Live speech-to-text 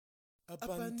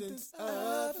Abundance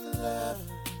of love,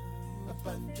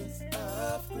 abundance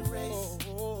of grace.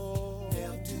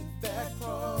 Nailed to that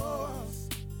cross,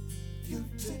 you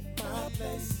took my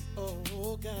place.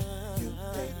 Oh God, you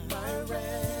paid my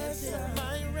ransom.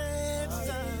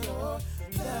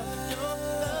 Your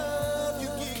love, you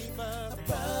gave us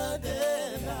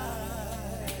abundant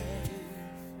life.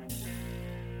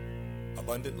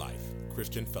 Abundant Life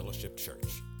Christian Fellowship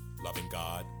Church. Loving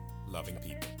God, loving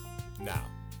people. Now,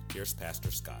 here's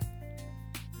Pastor Scott.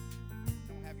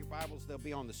 Don't have your Bibles, they'll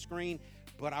be on the screen.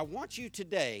 But I want you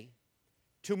today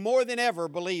to more than ever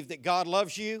believe that God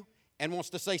loves you and wants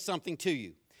to say something to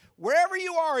you. Wherever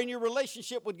you are in your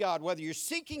relationship with God, whether you're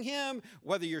seeking Him,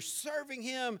 whether you're serving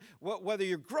Him, whether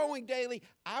you're growing daily,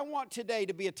 I want today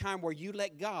to be a time where you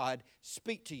let God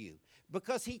speak to you.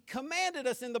 Because He commanded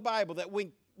us in the Bible that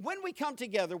when we come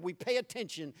together, we pay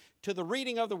attention to the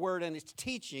reading of the Word and its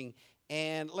teaching.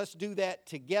 And let's do that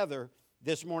together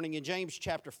this morning. In James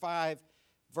chapter 5,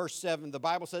 verse 7, the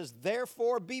Bible says,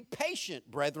 "Therefore be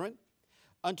patient, brethren,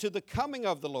 unto the coming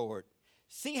of the Lord.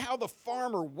 See how the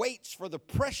farmer waits for the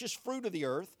precious fruit of the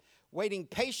earth, waiting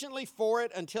patiently for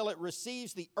it until it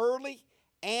receives the early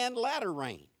and latter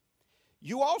rain.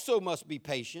 You also must be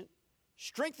patient.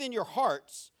 Strengthen your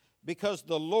hearts, because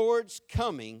the Lord's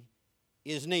coming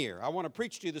is near." I want to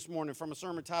preach to you this morning from a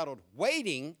sermon titled,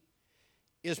 "Waiting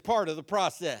is Part of the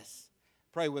Process."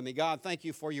 Pray with me. God, thank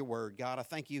you for your word. God, I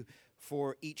thank you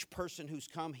for each person who's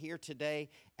come here today,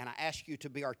 and I ask you to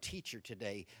be our teacher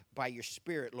today by your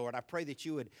Spirit, Lord. I pray that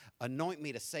you would anoint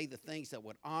me to say the things that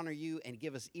would honor you and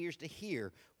give us ears to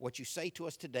hear what you say to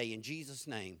us today. In Jesus'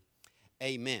 name,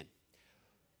 amen.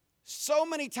 So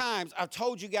many times I've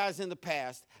told you guys in the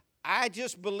past, I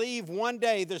just believe one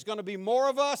day there's going to be more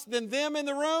of us than them in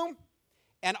the room,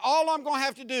 and all I'm going to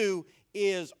have to do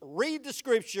is read the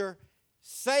scripture,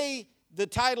 say the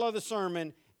title of the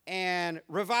sermon, and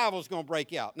revival's going to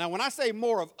break out. Now, when I say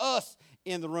more of us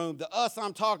in the room, the us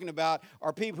I'm talking about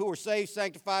are people who are saved,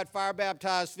 sanctified, fire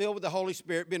baptized, filled with the Holy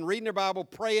Spirit, been reading their Bible,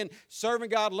 praying, serving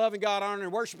God, loving God, honoring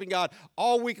and worshiping God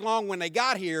all week long when they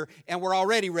got here, and we're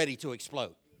already ready to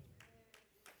explode.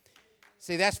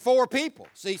 See, that's 4 people.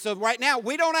 See, so right now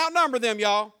we don't outnumber them,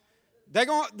 y'all.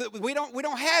 We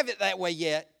don't have it that way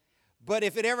yet. But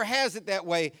if it ever has it that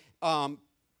way,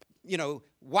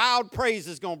 wild praise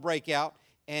is going to break out,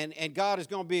 and God is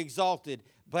going to be exalted.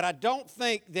 But I don't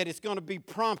think that it's going to be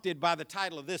prompted by the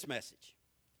title of this message.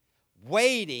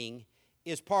 Waiting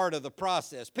is part of the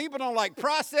process. People don't like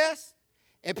process,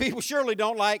 and people surely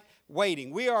don't like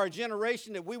waiting. We are a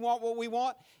generation that we want what we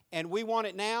want, and we want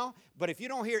it now. But if you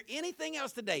don't hear anything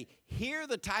else today, hear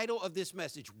the title of this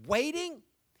message. Waiting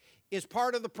is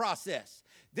part of the process.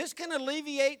 This can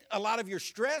alleviate a lot of your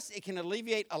stress. It can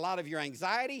alleviate a lot of your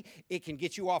anxiety. It can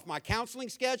get you off my counseling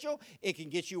schedule. It can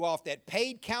get you off that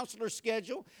paid counselor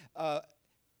schedule.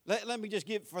 Let me just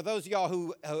give, for those of y'all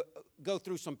who go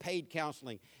through some paid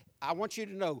counseling, I want you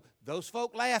to know those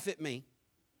folk laugh at me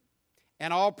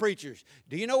and all preachers.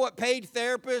 Do you know what paid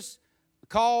therapists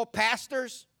call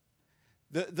pastors?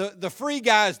 The free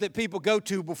guys that people go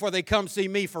to before they come see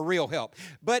me for real help.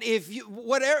 But if you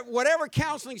whatever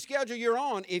counseling schedule you're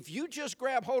on, if you just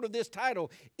grab hold of this title,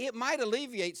 it might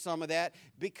alleviate some of that,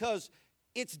 because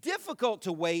it's difficult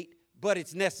to wait, but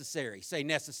it's necessary. Say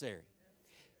necessary.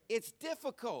 It's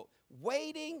difficult.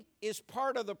 Waiting is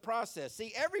part of the process.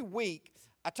 See, every week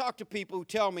I talk to people who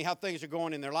tell me how things are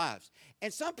going in their lives.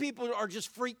 And some people are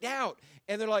just freaked out.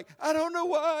 And they're like, I don't know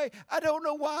why. I don't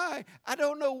know why. I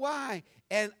don't know why.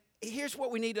 And here's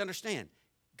what we need to understand.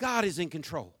 God is in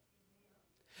control.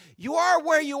 You are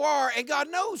where you are, and God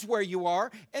knows where you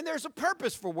are, and there's a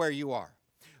purpose for where you are.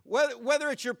 Whether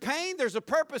it's your pain, there's a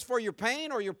purpose for your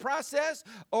pain or your process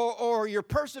or your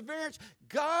perseverance.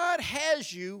 God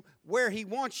has you where He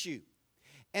wants you.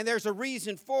 And there's a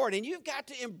reason for it. And you've got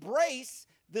to embrace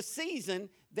the season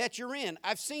that you're in.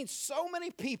 I've seen so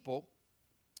many people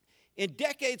in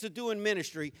decades of doing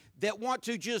ministry that want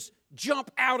to just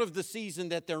jump out of the season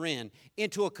that they're in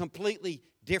into a completely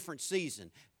different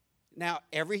season. Now,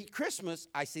 every Christmas,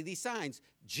 I see these signs.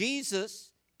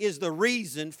 Jesus is the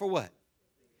reason for what?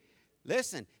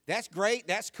 Listen, that's great,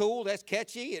 that's cool, that's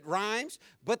catchy, it rhymes,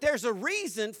 but there's a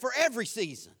reason for every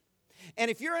season.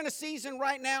 And if you're in a season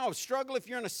right now of struggle, if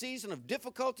you're in a season of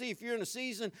difficulty, if you're in a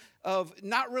season of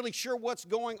not really sure what's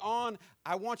going on,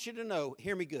 I want you to know,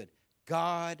 hear me good,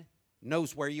 God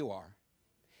knows where you are.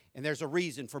 And there's a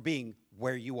reason for being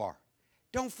where you are.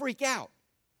 Don't freak out.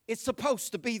 It's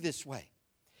supposed to be this way.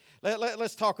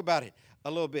 Let's talk about it a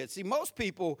little bit. See, most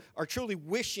people are truly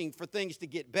wishing for things to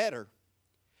get better,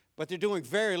 but they're doing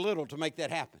very little to make that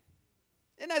happen.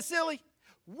 Isn't that silly?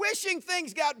 wishing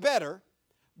things got better,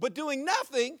 but doing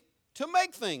nothing to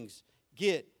make things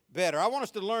get better. I want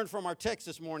us to learn from our text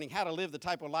this morning how to live the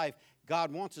type of life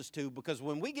God wants us to, because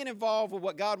when we get involved with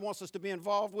what God wants us to be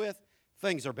involved with,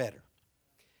 things are better.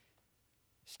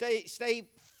 Stay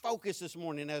focused this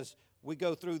morning as we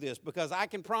go through this, because I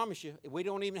can promise you, we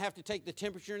don't even have to take the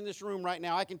temperature in this room right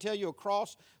now. I can tell you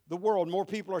across the world, more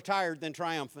people are tired than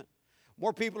triumphant.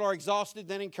 More people are exhausted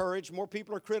than encouraged. More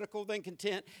people are critical than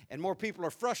content. And more people are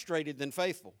frustrated than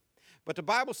faithful. But the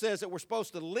Bible says that we're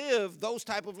supposed to live those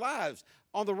type of lives.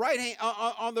 On the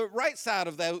right side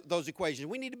of those equations,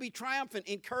 we need to be triumphant,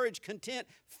 encouraged, content,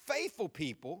 faithful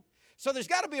people. So there's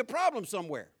got to be a problem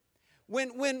somewhere. When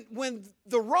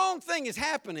the wrong thing is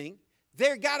happening,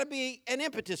 there got to be an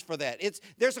impetus for that.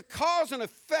 There's a cause and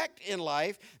effect in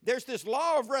life. There's this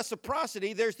law of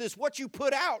reciprocity. There's this what you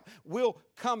put out will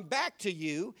come back to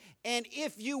you. And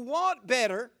if you want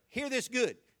better, hear this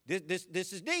good.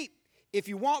 This is deep. If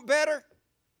you want better,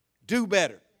 do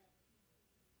better.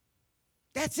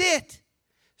 That's it.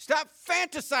 Stop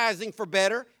fantasizing for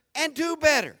better and do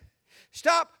better.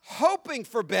 Stop hoping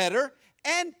for better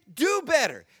and do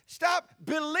better. Stop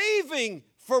believing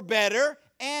for better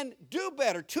and do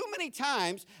better. Too many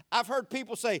times I've heard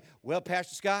people say, well,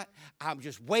 Pastor Scott, I'm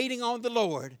just waiting on the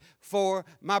Lord for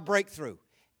my breakthrough.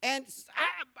 And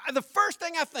the first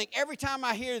thing I think every time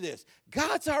I hear this,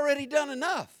 God's already done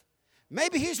enough.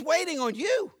 Maybe he's waiting on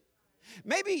you.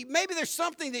 Maybe there's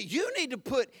something that you need to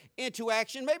put into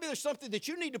action. Maybe there's something that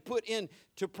you need to put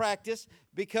into practice,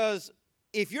 because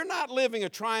if you're not living a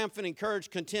triumphant,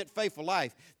 encouraged, content, faithful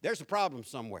life, there's a problem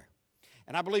somewhere.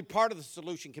 And I believe part of the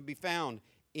solution can be found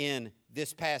in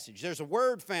this passage. There's a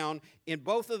word found in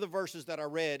both of the verses that I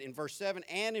read, in verse 7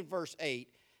 and in verse 8.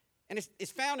 And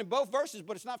it's found in both verses,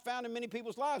 but it's not found in many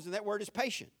people's lives, and that word is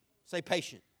patient. Say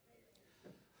patient.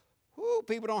 Whew,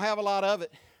 people don't have a lot of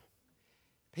it.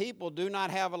 People do not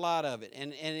have a lot of it.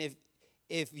 And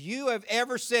if you have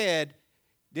ever said,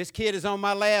 this kid is on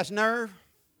my last nerve,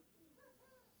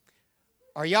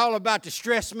 are y'all about to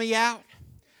stress me out?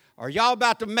 Are y'all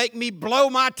about to make me blow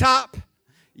my top?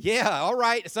 Yeah, all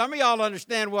right. Some of y'all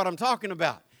understand what I'm talking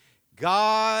about.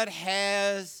 God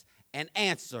has an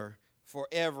answer for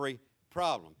every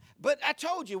problem. But I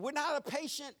told you, we're not a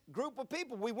patient group of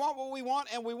people. We want what we want,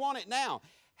 and we want it now.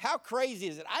 How crazy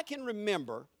is it? I can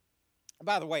remember,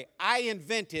 by the way, I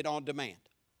invented on demand.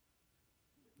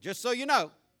 Just so you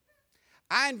know,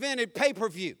 I invented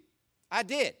pay-per-view. I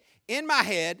did. In my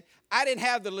head, I didn't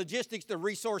have the logistics, the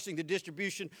resourcing, the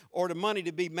distribution, or the money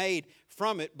to be made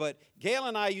from it. But Gail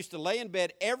and I used to lay in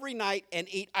bed every night and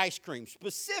eat ice cream.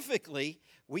 Specifically,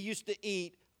 we used to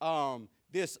eat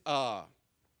this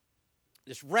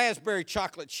raspberry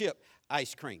chocolate chip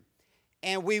ice cream.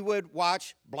 And we would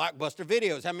watch Blockbuster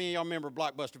videos. How many of y'all remember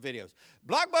Blockbuster videos?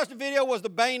 Blockbuster video was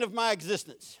the bane of my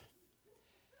existence.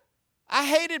 I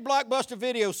hated Blockbuster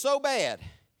videos so bad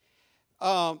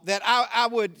that I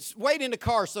would wait in the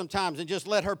car sometimes and just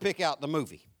let her pick out the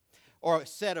movie or a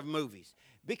set of movies,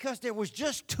 because there was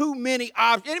just too many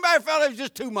options. Anybody felt it was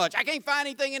just too much? I can't find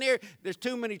anything in here. There's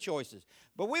too many choices.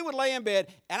 But we would lay in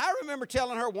bed, and I remember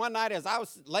telling her one night as I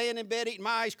was laying in bed eating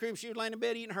my ice cream, she was laying in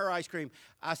bed eating her ice cream,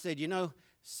 I said, you know,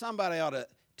 somebody ought to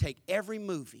take every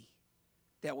movie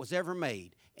that was ever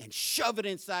made and shove it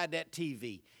inside that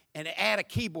TV and add a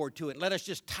keyboard to it and let us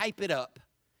just type it up.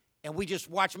 And we just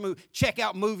check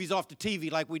out movies off the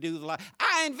TV like we do the live.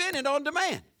 I invented on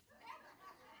demand.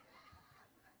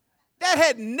 That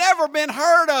had never been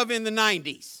heard of in the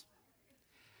 90s.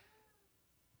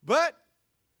 But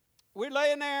we're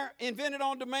laying there, invented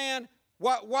on demand,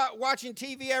 watching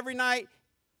TV every night,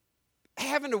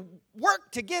 having to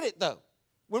work to get it, though.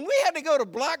 When we had to go to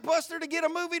Blockbuster to get a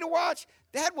movie to watch,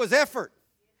 that was effort.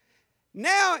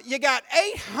 Now you got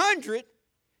 800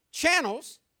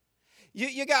 channels.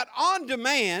 You got on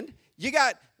demand. You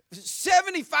got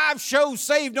 75 shows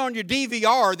saved on your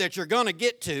DVR that you're going to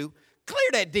get to. Clear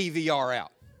that DVR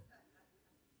out.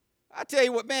 I tell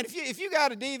you what, man, if you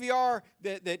got a DVR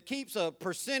that keeps a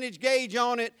percentage gauge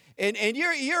on it, and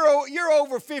you're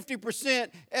over 50%,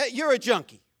 you're a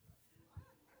junkie.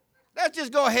 Let's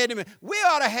just go ahead and we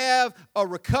ought to have a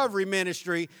recovery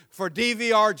ministry for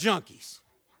DVR junkies.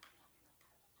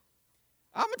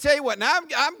 I'm going to tell you what, now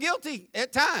I'm guilty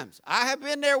at times. I have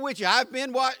been there with you. I've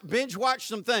been binge watched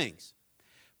some things.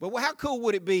 But how cool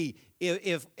would it be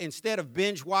if instead of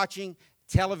binge watching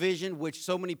television, which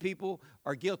so many people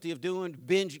are guilty of doing,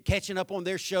 catching up on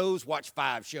their shows, watch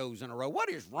 5 shows in a row? What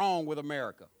is wrong with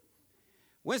America?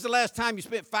 When's the last time you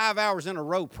spent 5 hours in a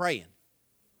row praying?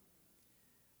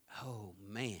 Oh,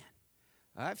 man.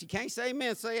 If you can't say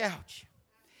amen, say ouch.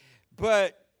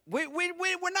 But We're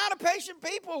not a patient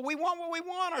people. We want what we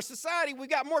want. Our society, we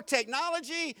got more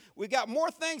technology. We got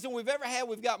more things than we've ever had.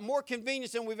 We've got more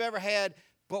convenience than we've ever had.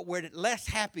 But we're less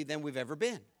happy than we've ever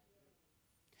been.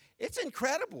 It's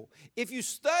incredible. If you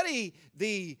study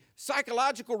the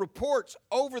psychological reports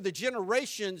over the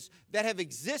generations that have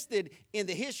existed in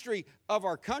the history of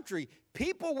our country,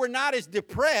 people were not as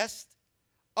depressed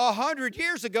 100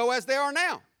 years ago as they are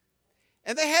now.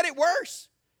 And they had it worse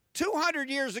 200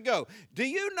 years ago. Do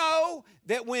you know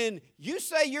that when you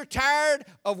say you're tired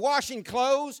of washing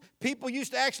clothes, people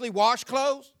used to actually wash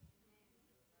clothes?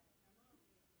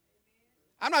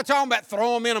 I'm not talking about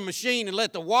throw them in a machine and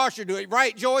let the washer do it.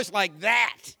 Right, Joyce? Like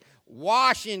that.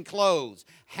 Washing clothes.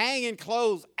 Hanging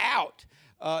clothes out.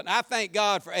 And I thank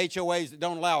God for HOAs that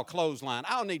don't allow a clothesline.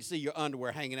 I don't need to see your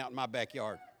underwear hanging out in my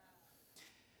backyard.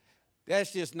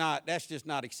 That's just not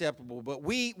acceptable. But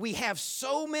we have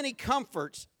so many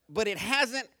comforts, but it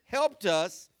hasn't helped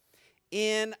us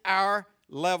in our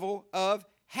level of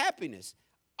happiness.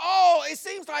 Oh, it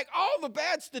seems like all the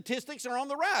bad statistics are on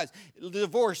the rise.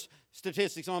 Divorce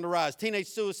statistics on the rise. Teenage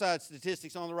suicide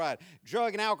statistics on the rise.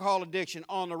 Drug and alcohol addiction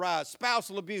on the rise.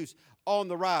 Spousal abuse on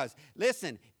the rise.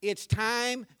 Listen, it's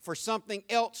time for something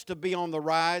else to be on the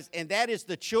rise, and that is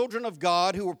the children of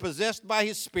God who are possessed by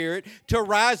His Spirit to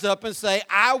rise up and say,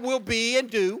 I will be and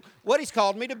do what He's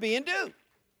called me to be and do.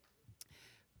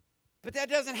 But that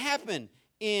doesn't happen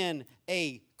in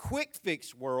a quick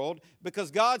fix world, because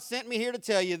God sent me here to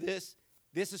tell you this.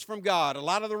 This is from God. A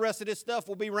lot of the rest of this stuff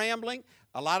will be rambling.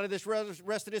 A lot of this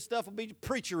rest of this stuff will be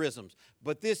preacherisms.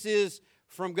 But this is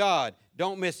from God.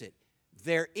 Don't miss it.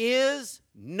 There is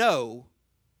no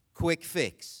quick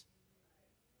fix.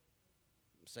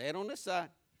 Say it on this side.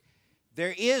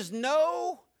 There is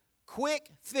no quick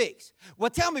fix.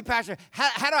 Well, tell me, Pastor,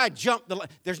 how do I jump the line?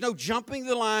 There's no jumping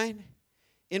the line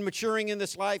in maturing in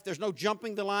this life. There's no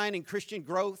jumping the line in Christian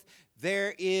growth.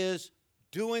 There is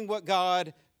doing what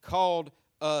God called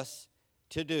us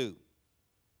to do.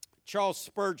 Charles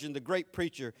Spurgeon, the great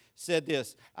preacher, said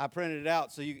this. I printed it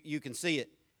out so you can see it.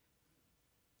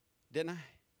 Didn't I?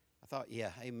 I thought,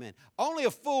 yeah, amen. Only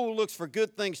a fool looks for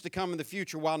good things to come in the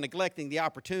future while neglecting the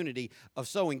opportunity of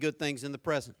sowing good things in the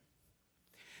present.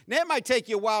 Now, it might take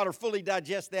you a while to fully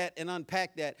digest that and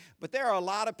unpack that, but there are a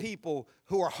lot of people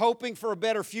who are hoping for a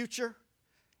better future,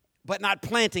 but not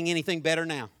planting anything better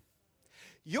now.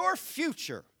 Your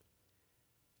future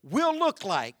will look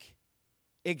like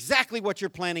exactly what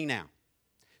you're planning now.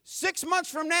 6 months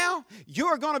from now, you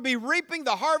are going to be reaping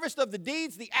the harvest of the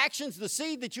deeds, the actions, the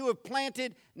seed that you have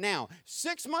planted now.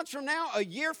 6 months from now, a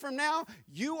year from now,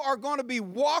 you are going to be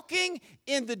walking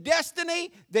in the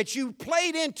destiny that you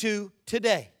played into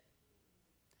today.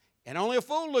 And only a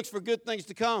fool looks for good things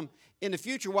to come in the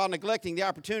future while neglecting the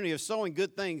opportunity of sowing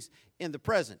good things in the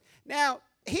present. Now,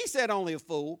 he said only a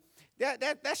fool.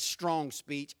 That's strong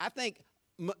speech. I think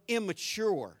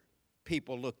immature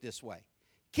people look this way.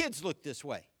 Kids look this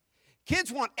way.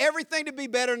 Kids want everything to be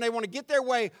better, and they want to get their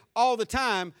way all the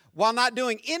time while not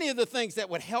doing any of the things that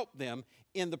would help them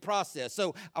in the process.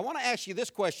 So I want to ask you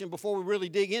this question before we really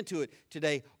dig into it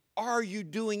today. Are you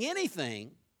doing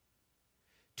anything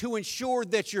to ensure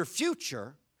that your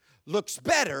future looks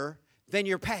better than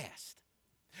your past?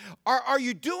 Are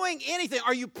you doing anything?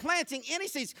 Are you planting any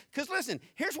seeds? Because listen,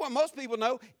 here's what most people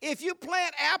know. If you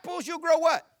plant apples, you'll grow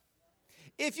what?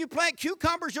 If you plant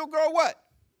cucumbers, you'll grow what?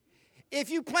 If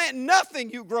you plant nothing,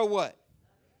 you grow what?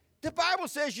 The Bible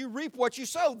says you reap what you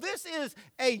sow. This is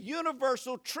a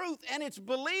universal truth, and it's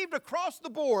believed across the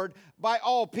board by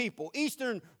all people.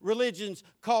 Eastern religions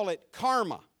call it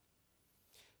karma.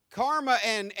 Karma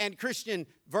and Christian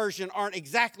version aren't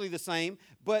exactly the same,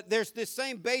 but there's this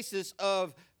same basis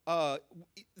of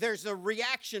there's a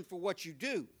reaction for what you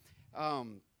do.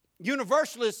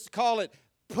 Universalists call it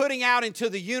putting out into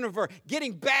the universe,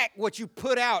 getting back what you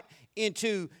put out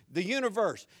into the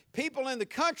universe. People in the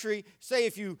country say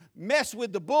if you mess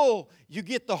with the bull, you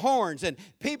get the horns. And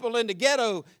people in the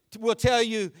ghetto will tell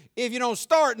you if you don't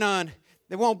start none,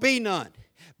 there won't be none.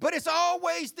 But it's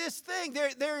always this thing.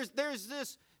 There's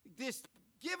this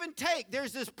give and take.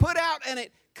 There's this put out and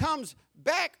it comes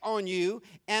back on you.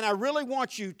 And I really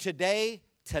want you today,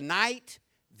 tonight,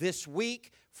 this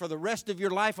week, for the rest of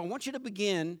your life, I want you to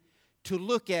begin to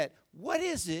look at what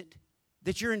is it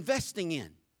that you're investing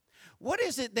in? What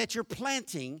is it that you're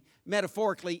planting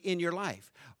metaphorically in your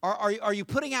life? Are you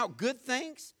putting out good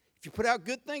things? If you put out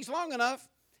good things long enough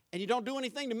and you don't do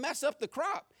anything to mess up the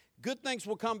crop, good things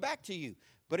will come back to you.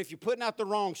 But if you're putting out the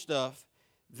wrong stuff,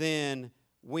 then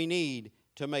we need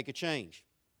to make a change.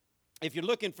 If you're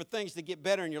looking for things to get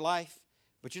better in your life,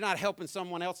 but you're not helping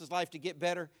someone else's life to get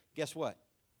better, guess what?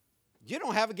 You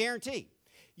don't have a guarantee.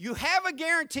 You have a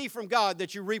guarantee from God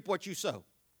that you reap what you sow.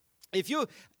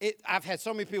 I've had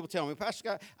so many people tell me, Pastor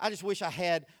Scott, I just wish I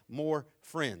had more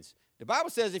friends. The Bible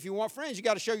says if you want friends, you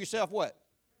got to show yourself what?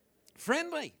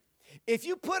 Friendly. If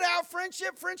you put out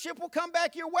friendship, friendship will come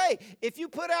back your way. If you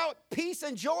put out peace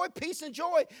and joy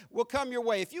will come your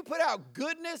way. If you put out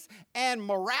goodness and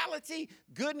morality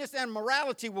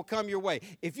will come your way.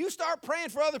 If you start praying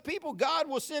for other people, God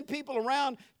will send people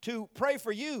around to pray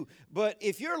for you. But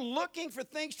if you're looking for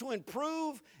things to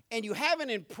improve and you haven't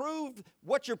improved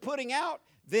what you're putting out,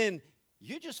 then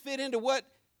you just fit into what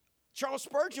Charles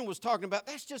Spurgeon was talking about.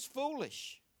 That's just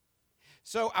foolish.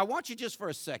 So I want you just for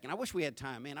a second. I wish we had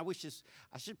time, man.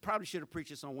 Probably should have preached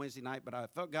this on Wednesday night, but I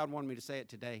felt God wanted me to say it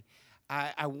today.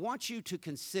 I want you to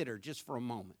consider just for a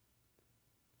moment,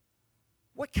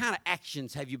 what kind of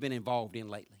actions have you been involved in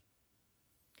lately?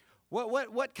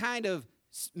 What kind of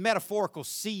metaphorical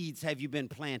seeds have you been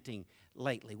planting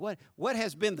lately? What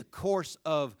has been the course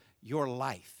of your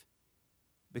life?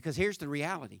 Because here's the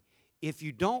reality. If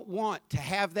you don't want to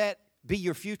have that be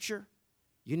your future,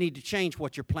 you need to change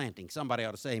what you're planting. Somebody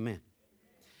ought to say amen.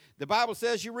 The Bible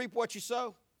says you reap what you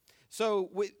sow.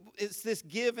 So it's this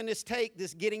give and this take,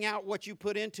 this getting out what you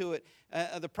put into it.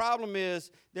 The problem is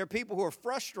there are people who are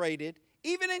frustrated,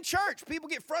 even in church. People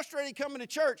get frustrated coming to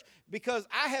church because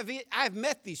I've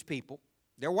met these people.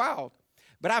 They're wild.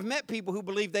 But I've met people who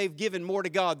believe they've given more to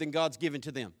God than God's given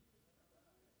to them.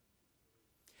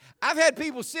 I've had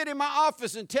people sit in my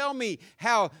office and tell me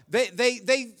how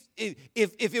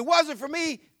if it wasn't for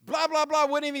me, blah, blah, blah,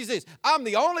 wouldn't even exist. I'm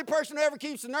the only person who ever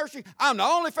keeps the nursery. I'm the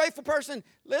only faithful person.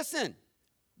 Listen,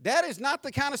 that is not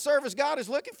the kind of service God is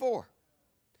looking for.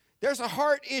 There's a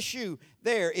heart issue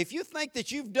there. If you think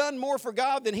that you've done more for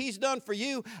God than He's done for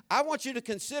you, I want you to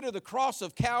consider the cross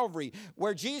of Calvary,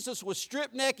 where Jesus was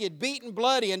stripped naked, beaten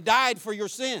bloody, and died for your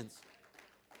sins.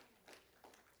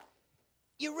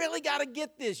 You really got to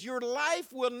get this. Your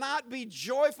life will not be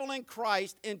joyful in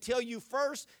Christ until you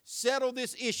first settle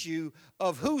this issue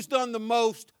of who's done the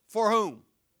most for whom.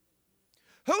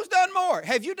 Who's done more?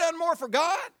 Have you done more for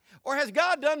God, or has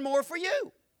God done more for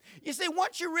you? You see,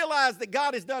 once you realize that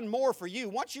God has done more for you,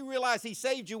 once you realize He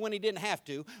saved you when He didn't have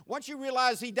to, once you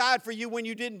realize He died for you when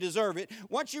you didn't deserve it,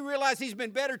 once you realize He's been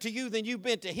better to you than you've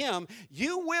been to Him,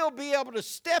 you will be able to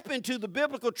step into the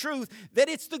biblical truth that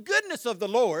it's the goodness of the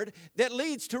Lord that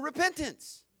leads to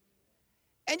repentance.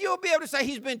 And you'll be able to say,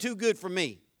 He's been too good for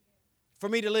me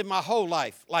to live my whole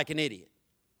life like an idiot.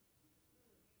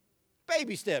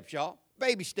 Baby steps, y'all.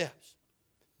 Baby steps.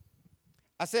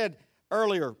 I said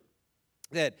earlier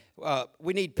that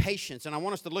we need patience, and I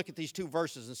want us to look at these two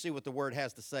verses and see what the Word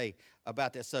has to say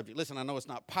about that subject. Listen, I know it's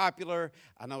not popular.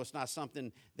 I know it's not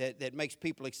something that makes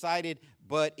people excited,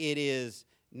 but it is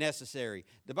necessary.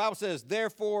 The Bible says,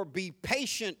 therefore, be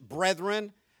patient,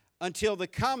 brethren, until the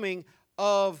coming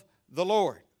of the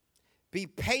Lord. Be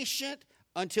patient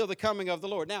until the coming of the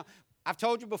Lord. Now, I've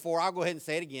told you before, I'll go ahead and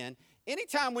say it again.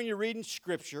 Anytime when you're reading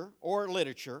Scripture or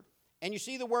literature, and you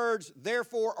see the words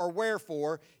therefore or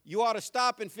wherefore, you ought to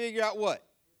stop and figure out what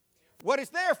it's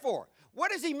there for.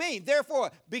 What does he mean? Therefore,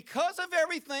 because of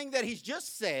everything that he's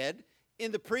just said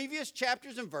in the previous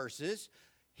chapters and verses,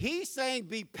 he's saying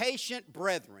be patient,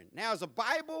 brethren. Now, as a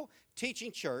Bible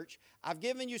teaching church, I've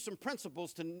given you some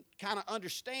principles to kind of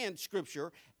understand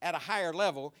Scripture at a higher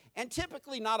level. And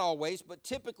typically, not always, but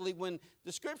typically when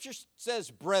the Scripture says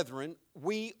brethren,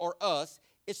 we or us,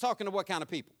 it's talking to what kind of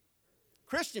people?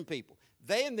 Christian people.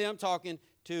 They and them talking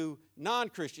to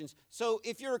non-Christians. So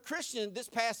if you're a Christian, this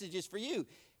passage is for you.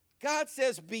 God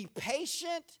says be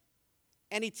patient,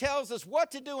 and He tells us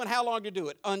what to do and how long to do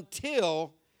it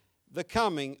until the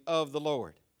coming of the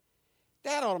Lord.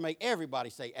 That ought to make everybody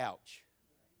say ouch.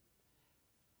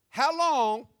 How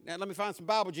long, now let me find some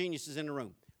Bible geniuses in the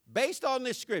room. Based on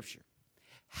this Scripture,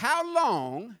 how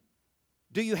long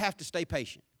do you have to stay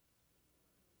patient?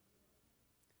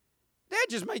 That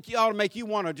just ought to make you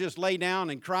want to just lay down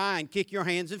and cry and kick your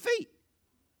hands and feet.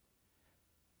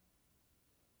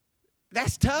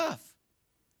 That's tough.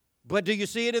 But do you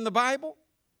see it in the Bible?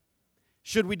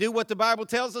 Should we do what the Bible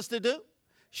tells us to do?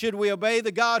 Should we obey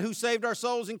the God who saved our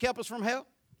souls and kept us from hell?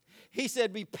 He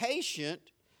said, be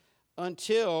patient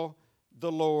until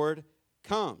the Lord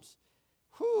comes.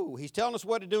 He's telling us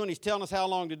what to do, and He's telling us how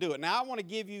long to do it. Now, I want to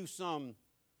give you some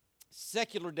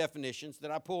secular definitions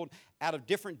that I pulled out of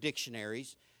different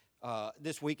dictionaries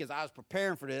this week as I was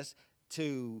preparing for this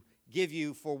to give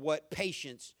you for what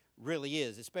patience really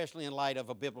is, especially in light of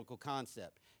a biblical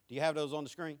concept. Do you have those on the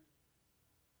screen?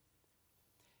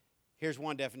 Here's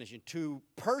one definition: to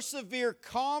persevere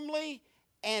calmly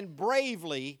and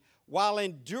bravely while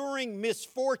enduring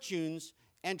misfortunes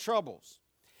and troubles.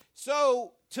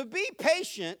 So, to be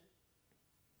patient,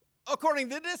 according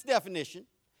to this definition,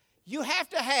 you have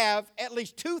to have at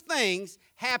least two things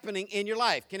happening in your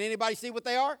life. Can anybody see what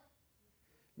they are?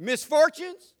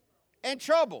 Misfortunes and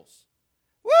troubles.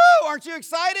 Woo! Aren't you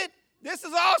excited? This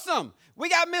is awesome. We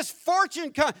got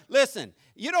misfortune. Listen,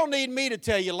 you don't need me to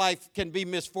tell you life can be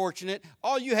misfortunate.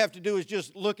 All you have to do is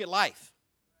just look at life.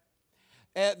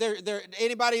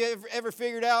 Anybody ever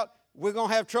figured out we're going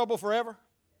to have trouble forever?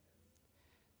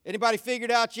 Anybody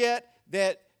figured out yet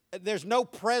that there's no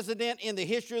president in the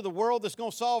history of the world that's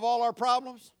going to solve all our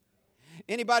problems?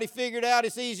 Anybody figured out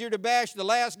it's easier to bash the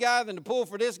last guy than to pull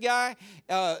for this guy?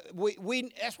 That's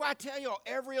why I tell you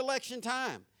every election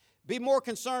time, be more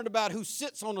concerned about who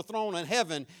sits on the throne in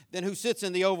heaven than who sits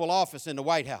in the Oval Office in the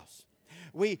White House.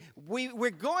 We're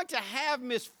going to have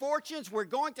misfortunes. We're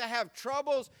going to have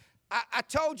troubles. I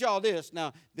told y'all this.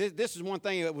 Now, this is one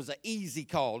thing that was an easy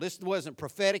call. This wasn't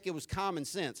prophetic. It was common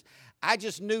sense. I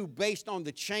just knew based on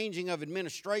the changing of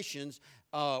administrations,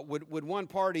 with one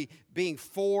party being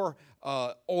for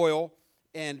oil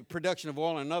and production of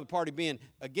oil and another party being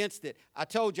against it, I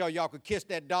told y'all could kiss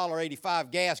that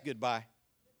 $1.85 gas goodbye.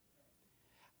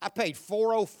 I paid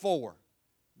 $4.04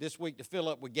 this week to fill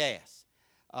up with gas.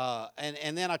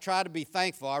 And then I tried to be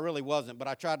thankful. I really wasn't, but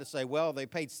I tried to say, well, they're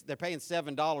paying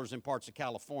 $7 in parts of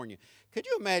California. Could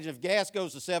you imagine if gas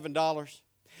goes to $7?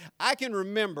 I can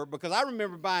remember, because I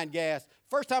remember buying gas.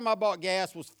 First time I bought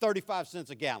gas was 35 cents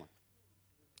a gallon.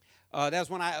 That's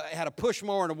when I had a push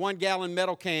mower and a 1-gallon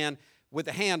metal can with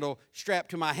a handle strapped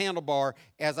to my handlebar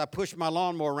as I pushed my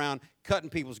lawnmower around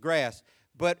cutting people's grass.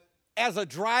 But as a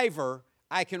driver,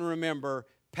 I can remember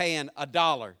paying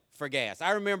 $1 for gas.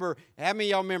 I remember, how many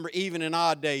of y'all remember even and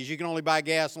odd days? You can only buy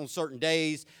gas on certain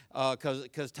days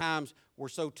because times were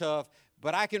so tough.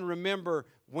 But I can remember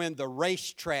when the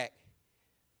racetrack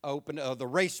opened, the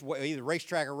raceway, either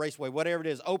racetrack or raceway, whatever it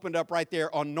is, opened up right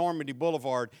there on Normandy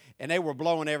Boulevard, and they were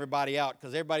blowing everybody out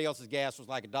because everybody else's gas was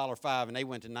like $1.05, and they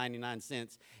went to 99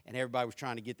 cents, and everybody was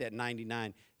trying to get that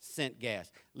 99-cent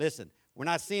gas. Listen, we're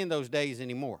not seeing those days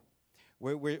anymore.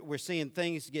 We're seeing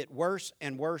things get worse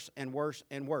and worse and worse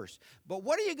and worse. But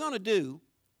what are you going to do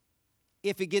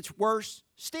if it gets worse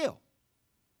still?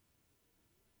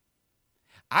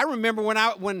 I remember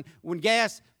when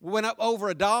gas went up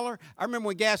over $1. I remember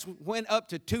when gas went up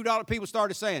to $2. People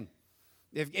started saying,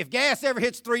 if gas ever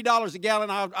hits $3 a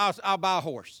gallon, I'll buy a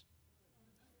horse.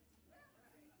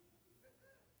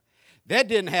 That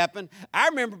didn't happen. I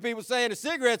remember people saying if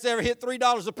cigarettes ever hit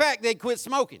 $3 a pack, they'd quit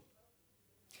smoking.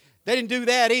 They didn't do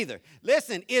that either.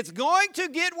 Listen, it's going to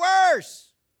get worse.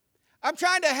 I'm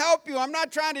trying to help you. I'm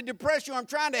not trying to depress you. I'm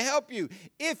trying to help you.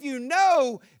 If you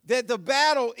know that the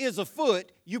battle is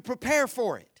afoot, you prepare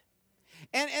for it.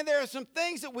 And there are some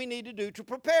things that we need to do to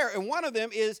prepare. And one of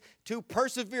them is to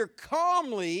persevere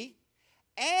calmly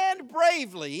and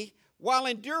bravely while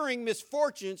enduring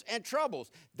misfortunes and troubles.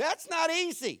 That's not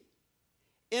easy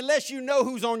unless you know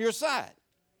who's on your side.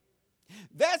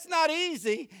 That's not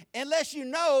easy unless you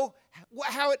know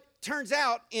how it turns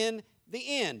out in the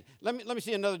end. Let me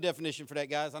see another definition for that,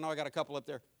 guys. I know I got a couple up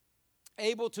there.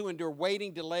 Able to endure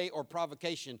waiting, delay, or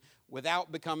provocation without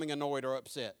becoming annoyed or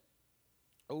upset.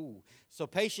 Oh, so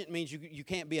patient means you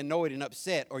can't be annoyed and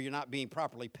upset or you're not being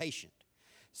properly patient.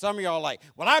 Some of y'all are like,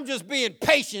 well, I'm just being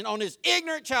patient on this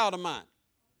ignorant child of mine.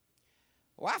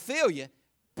 Well, I feel you,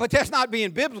 but that's not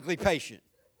being biblically patient.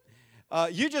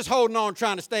 You're just holding on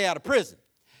trying to stay out of prison.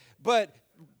 But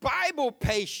Bible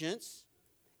patience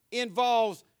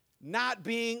involves not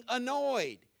being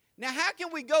annoyed. Now, how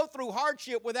can we go through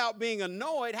hardship without being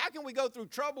annoyed? How can we go through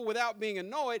trouble without being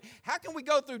annoyed? How can we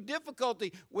go through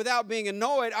difficulty without being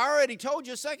annoyed? I already told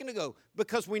you a second ago,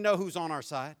 because we know who's on our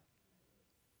side.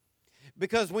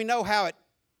 Because we know how it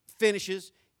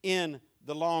finishes in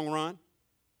the long run.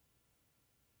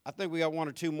 I think we got one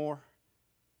or two more.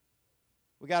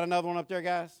 We got another one up there,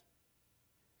 guys?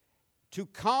 To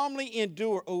calmly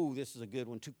endure. Oh, this is a good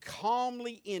one. To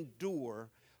calmly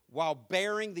endure while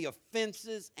bearing the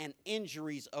offenses and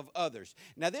injuries of others.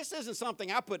 Now, this isn't something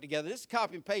I put together. This is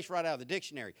copy and paste right out of the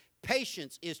dictionary.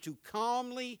 Patience is to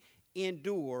calmly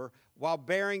endure while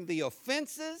bearing the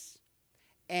offenses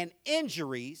and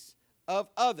injuries of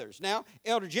others. Now,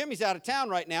 Elder Jimmy's out of town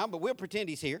right now, but we'll pretend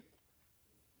he's here.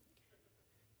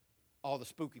 All the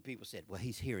spooky people said, well,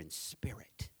 he's here in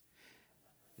spirit.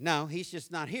 No, he's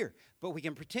just not here. But we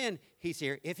can pretend he's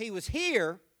here. If he was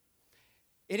here,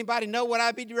 anybody know what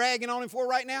I'd be dragging on him for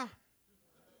right now?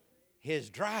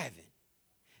 His driving.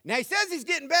 Now, he says he's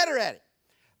getting better at it.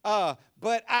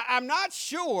 But I'm not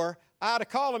sure I ought to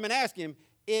call him and ask him,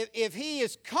 if he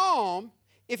is calm,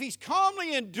 if he's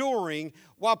calmly enduring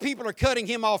while people are cutting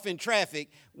him off in traffic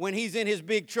when he's in his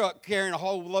big truck carrying a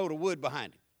whole load of wood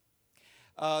behind him.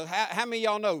 How many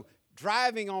of y'all know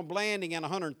driving on Blanding and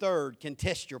 103rd can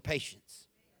test your patience?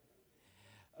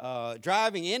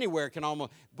 Driving anywhere can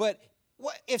almost, but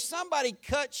if somebody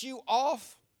cuts you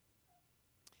off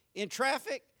in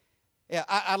traffic, yeah,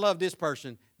 I love this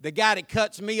person, the guy that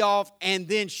cuts me off and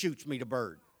then shoots me the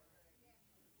bird.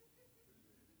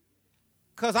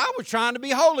 Because I was trying to be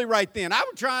holy right then. I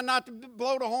was trying not to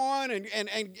blow the horn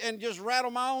and just rattle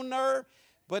my own nerve.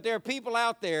 But there are people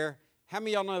out there, how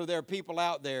many of y'all know there are people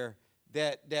out there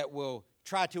that will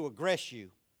try to aggress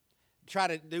you, try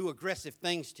to do aggressive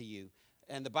things to you.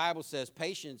 And the Bible says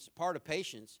patience, part of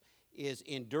patience is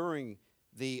enduring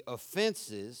the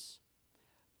offenses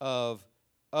of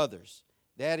others.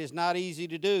 That is not easy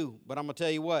to do, but I'm going to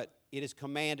tell you what, it is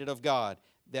commanded of God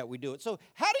that we do it. So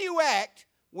how do you act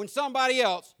when somebody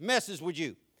else messes with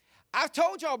you? I've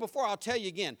told y'all before, I'll tell you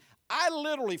again. I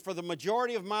literally, for the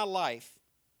majority of my life,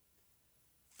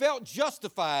 felt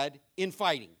justified in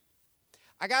fighting.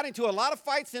 I got into a lot of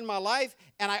fights in my life,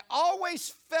 and I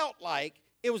always felt like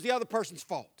it was the other person's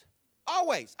fault.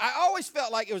 Always. I always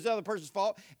felt like it was the other person's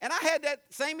fault, and I had that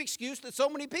same excuse that so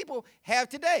many people have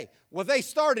today. Well, they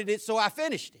started it, so I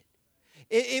finished it.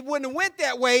 It wouldn't have went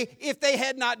that way if they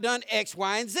had not done X,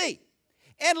 Y, and Z.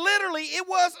 And literally, it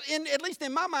was, at least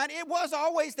in my mind, it was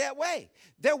always that way.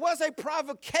 There was a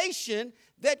provocation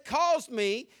that caused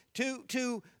me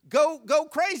to go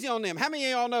crazy on them. How many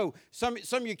of y'all know some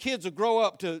of your kids will grow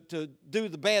up to do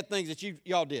the bad things that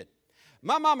y'all did?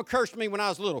 My mama cursed me when I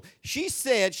was little. She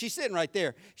said, she's sitting right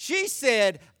there, she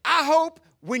said, I hope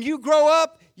when you grow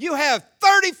up, you have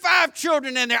 35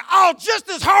 children and they're all just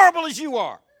as horrible as you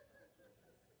are.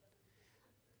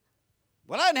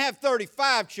 Well, I didn't have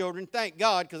 35 children, thank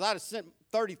God, because I'd have sent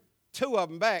 32 of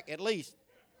them back at least.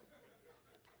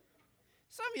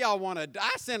 Some of y'all want to,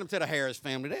 I sent them to the Harris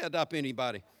family. They adopt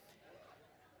anybody.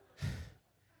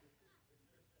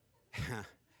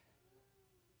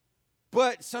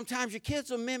 But sometimes your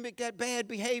kids will mimic that bad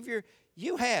behavior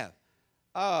you have.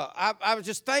 I was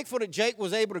just thankful that Jake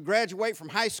was able to graduate from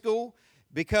high school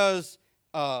because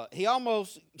he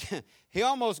almost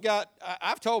got.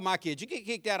 I've told my kids, you get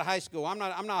kicked out of high school. I'm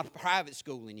not private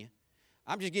schooling you.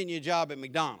 I'm just getting you a job at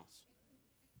McDonald's.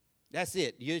 That's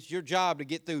it. It's your job to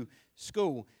get through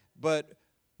school. But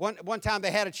one time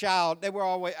they had a child. They were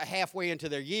always halfway into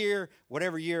their year,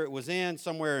 whatever year it was in,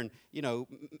 somewhere in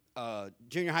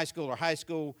junior high school or high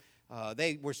school.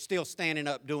 They were still standing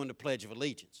up doing the Pledge of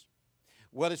Allegiance.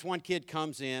 Well, this one kid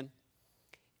comes in,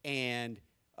 and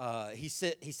he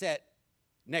sat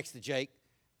next to Jake,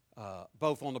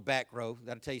 both on the back row.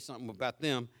 That'll tell you something about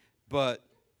them, but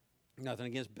nothing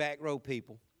against back row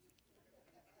people.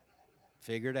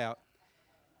 Figure it out.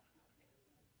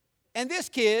 And this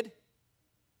kid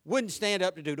wouldn't stand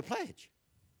up to do the pledge.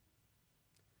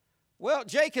 Well,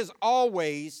 Jake has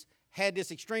always had this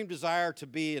extreme desire to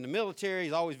be in the military.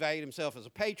 He's always valued himself as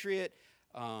a patriot.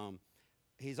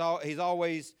 He's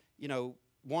always,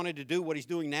 wanted to do what he's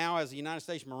doing now as a United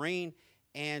States Marine.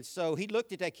 And so he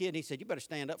looked at that kid and he said, you better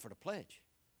stand up for the pledge.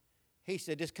 He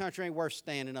said, this country ain't worth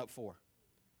standing up for.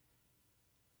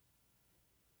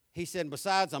 He said,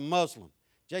 besides, I'm Muslim.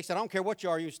 Jake said, I don't care what you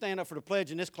are. You stand up for the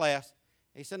pledge in this class.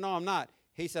 He said, no, I'm not.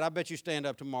 He said, I bet you stand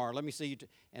up tomorrow. Let me see you.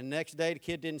 And the next day, the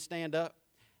kid didn't stand up.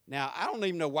 Now, I don't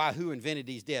even know who invented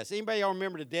these desks. Anybody all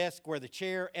remember the desk where the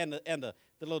chair and the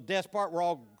little desk part were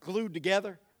all glued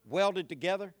together, welded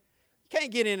together? You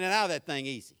can't get in and out of that thing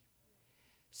easy.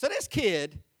 So this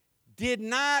kid did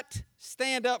not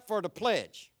stand up for the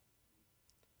pledge.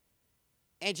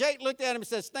 And Jake looked at him and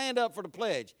said, stand up for the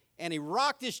pledge. And he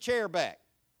rocked his chair back.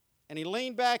 And he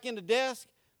leaned back in the desk,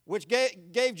 which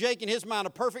gave Jake in his mind a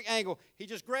perfect angle. He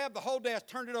just grabbed the whole desk,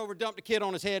 turned it over, dumped the kid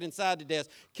on his head inside the desk.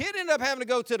 Kid ended up having to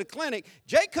go to the clinic.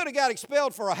 Jake could have got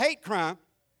expelled for a hate crime.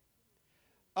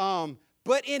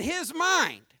 But in his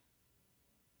mind,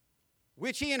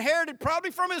 which he inherited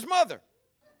probably from his mother,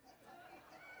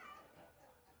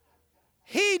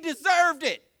 he deserved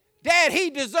it. Dad, he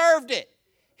deserved it.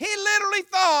 He literally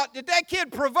thought that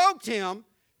kid provoked him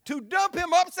to dump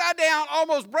him upside down,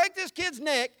 almost break this kid's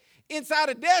neck, inside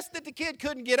a desk that the kid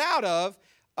couldn't get out of.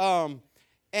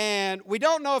 And we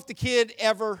don't know if the kid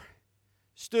ever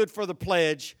stood for the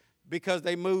pledge because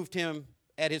they moved him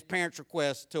at his parents'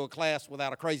 request to a class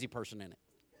without a crazy person in it.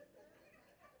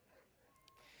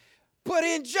 But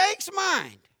in Jake's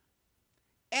mind,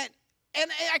 and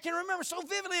I can remember so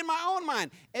vividly in my own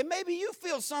mind, and maybe you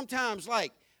feel sometimes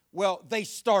like, well, they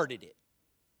started it.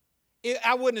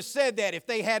 I wouldn't have said that if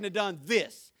they hadn't done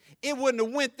this. It wouldn't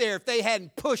have went there if they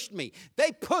hadn't pushed me.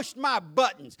 They pushed my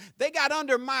buttons. They got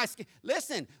under my skin.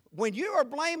 Listen, when you are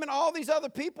blaming all these other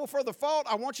people for the fault,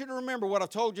 I want you to remember what I've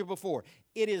told you before.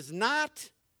 It is not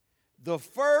the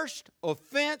first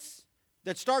offense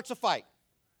that starts a fight.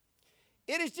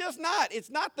 It is just not. It's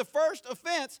not the first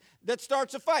offense that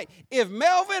starts a fight. If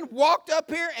Melvin walked up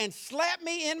here and slapped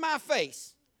me in my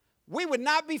face, we would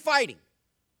not be fighting.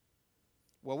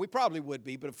 Well, we probably would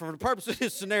be, but for the purpose of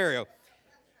this scenario,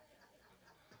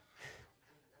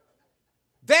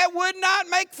 that would not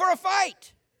make for a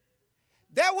fight.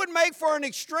 That would make for an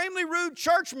extremely rude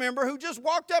church member who just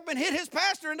walked up and hit his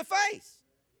pastor in the face.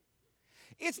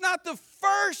 It's not the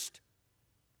first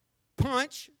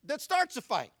punch that starts a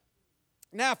fight.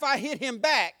 Now, if I hit him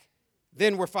back,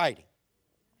 then we're fighting.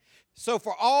 So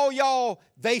for all y'all,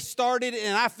 they started it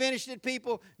and I finished it,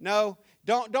 people, no.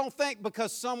 Don't think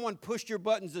because someone pushed your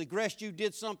buttons, aggressed you,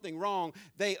 did something wrong,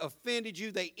 they offended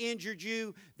you, they injured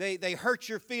you, they hurt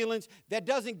your feelings. That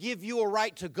doesn't give you a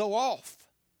right to go off.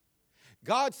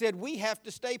 God said we have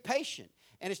to stay patient.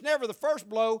 And it's never the first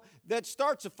blow that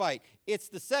starts a fight. It's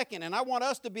the second. And I want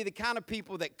us to be the kind of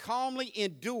people that calmly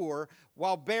endure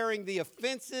while bearing the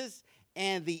offenses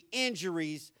and the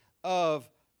injuries of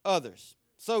others.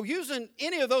 So using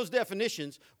any of those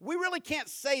definitions, we really can't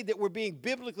say that we're being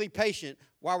biblically patient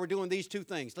while we're doing these two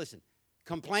things. Listen,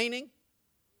 complaining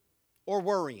or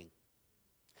worrying.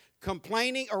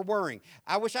 Complaining or worrying.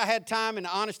 I wish I had time and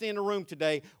honesty in the room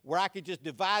today where I could just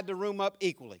divide the room up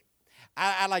equally.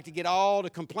 I like to get all the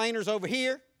complainers over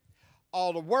here,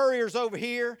 all the worriers over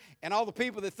here, and all the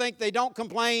people that think they don't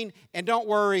complain and don't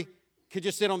worry could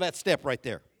just sit on that step right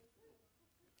there.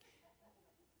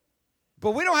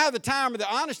 But we don't have the time or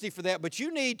the honesty for that, but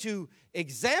you need to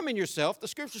examine yourself. The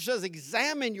scripture says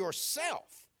examine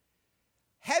yourself.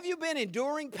 Have you been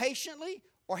enduring patiently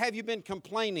or have you been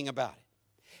complaining about it?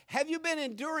 Have you been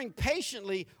enduring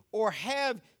patiently or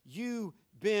have you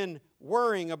been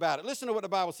worrying about it? Listen to what the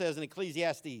Bible says in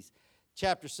Ecclesiastes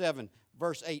chapter 7,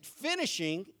 verse 8.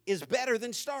 Finishing is better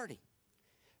than starting.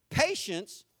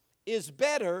 Patience is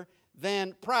better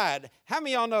than pride. How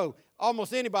many of y'all know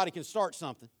almost anybody can start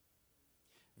something?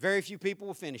 Very few people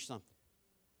will finish something.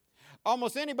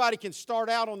 Almost anybody can start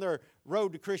out on their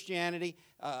road to Christianity.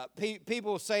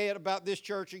 People say it about this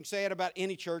church. You can say it about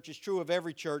any church. It's true of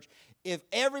every church. If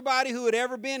everybody who had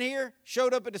ever been here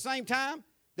showed up at the same time,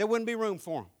 there wouldn't be room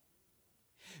for them.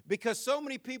 Because so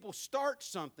many people start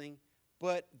something,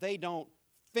 but they don't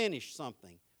finish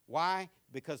something. Why?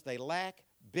 Because they lack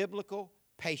biblical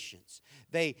patience.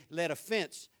 They let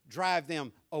offense drive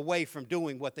them away from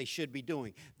doing what they should be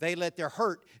doing. They let their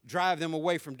hurt drive them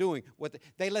away from doing what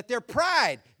they let their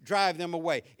pride drive them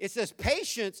away. It says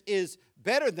patience is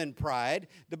better than pride.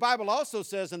 The Bible also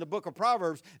says in the book of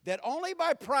Proverbs that only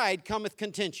by pride cometh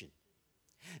contention.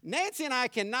 Nancy and I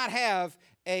cannot have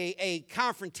a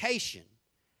confrontation.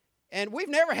 And we've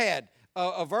never had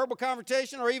a verbal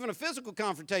confrontation or even a physical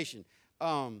confrontation.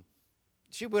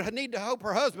 She would need to hope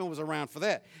her husband was around for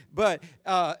that. But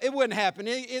it wouldn't happen.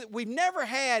 We've never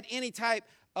had any type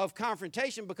of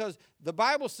confrontation because the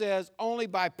Bible says only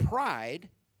by pride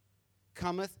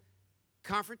cometh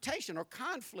confrontation or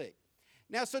conflict.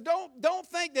 Now, so don't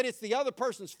think that it's the other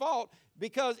person's fault,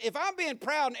 because if I'm being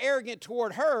proud and arrogant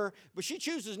toward her, but she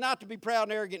chooses not to be proud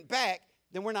and arrogant back,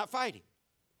 then we're not fighting.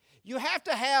 You have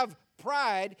to have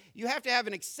pride. You have to have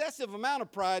an excessive amount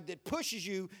of pride that pushes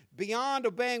you beyond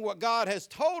obeying what God has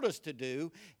told us to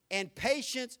do, and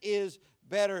patience is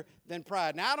better than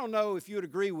pride. Now, I don't know if you would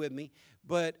agree with me,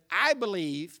 but I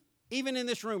believe, even in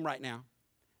this room right now,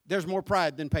 there's more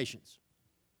pride than patience.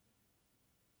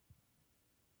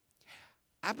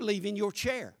 I believe in your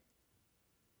chair,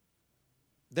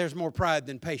 there's more pride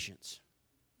than patience.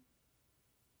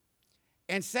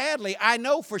 And sadly, I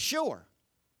know for sure,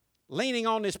 leaning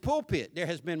on this pulpit, there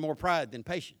has been more pride than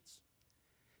patience.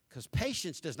 Because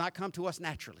patience does not come to us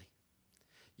naturally.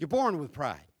 You're born with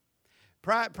pride.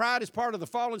 Pride is part of the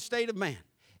fallen state of man.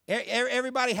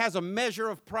 Everybody has a measure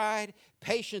of pride.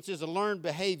 Patience is a learned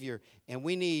behavior, and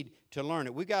we need to learn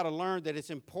it. We've got to learn that it's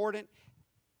important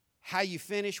how you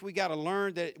finish. We've got to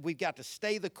learn that we've got to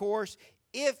stay the course.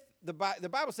 If the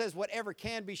Bible says whatever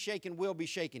can be shaken will be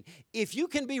shaken. If you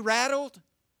can be rattled,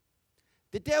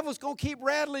 the devil's going to keep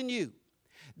rattling you.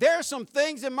 There are some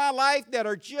things in my life that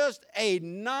are just a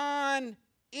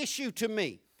non-issue to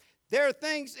me. There are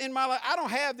things in my life, I don't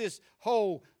have this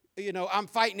whole, I'm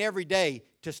fighting every day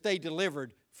to stay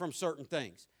delivered from certain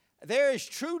things. There is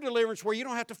true deliverance where you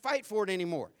don't have to fight for it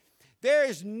anymore. There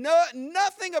is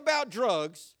nothing about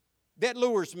drugs that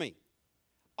lures me,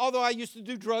 although I used to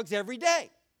do drugs every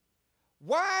day.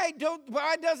 Why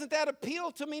doesn't that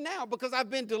appeal to me now? Because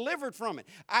I've been delivered from it.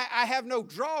 I have no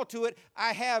draw to it.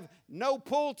 I have no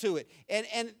pull to it.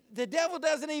 And the devil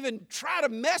doesn't even try to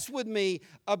mess with me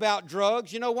about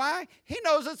drugs. You know why? He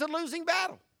knows it's a losing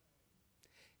battle.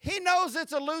 He knows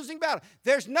it's a losing battle.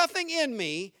 There's nothing in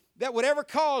me that would ever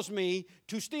cause me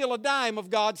to steal a dime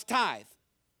of God's tithe.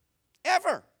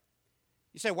 Ever.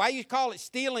 You say, why you call it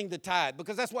stealing the tithe?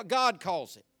 Because that's what God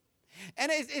calls it.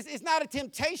 And it's not a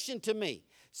temptation to me.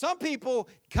 Some people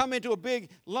come into a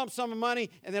big lump sum of money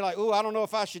and they're like, oh, I don't know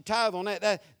if I should tithe on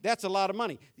that. That's a lot of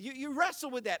money. You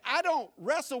wrestle with that. I don't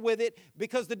wrestle with it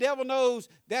because the devil knows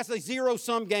that's a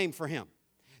zero-sum game for him.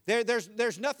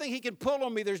 There's nothing he can pull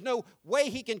on me. There's no way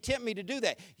he can tempt me to do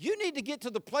that. You need to get to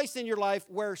the place in your life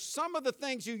where some of the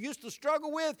things you used to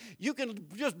struggle with, you can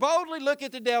just boldly look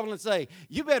at the devil and say,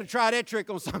 you better try that trick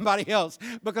on somebody else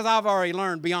because I've already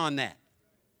learned beyond that.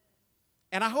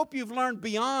 And I hope you've learned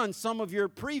beyond some of your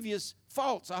previous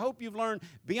faults. I hope you've learned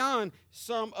beyond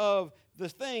some of the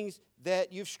things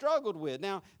that you've struggled with.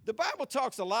 Now, the Bible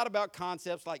talks a lot about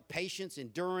concepts like patience,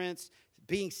 endurance,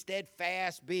 being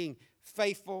steadfast, being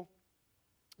faithful.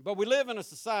 But we live in a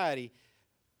society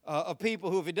of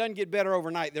people who, if it doesn't get better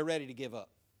overnight, they're ready to give up.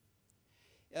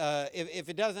 If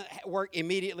it doesn't work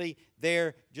immediately,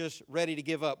 they're just ready to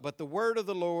give up. But the word of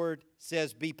the Lord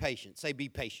says, be patient. Say, be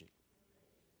patient.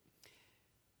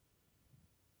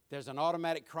 There's an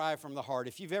automatic cry from the heart.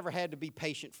 If you've ever had to be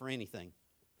patient for anything,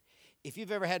 if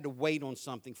you've ever had to wait on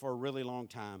something for a really long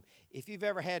time, if you've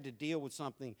ever had to deal with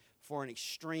something for an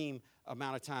extreme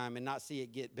amount of time and not see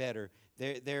it get better,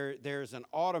 there's an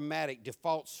automatic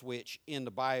default switch in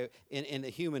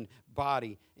the human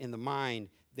body, in the mind,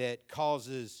 that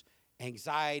causes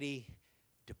anxiety,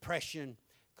 depression,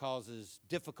 causes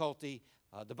difficulty.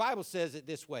 The Bible says it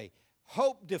this way: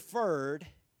 hope deferred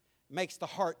makes the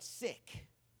heart sick.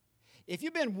 If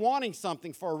you've been wanting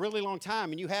something for a really long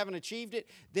time and you haven't achieved it,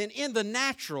 then in the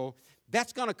natural,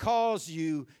 that's going to cause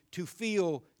you to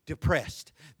feel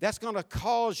depressed. That's going to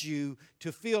cause you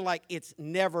to feel like it's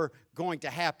never going to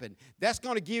happen. That's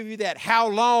going to give you that how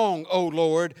long, O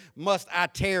Lord, must I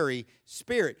tarry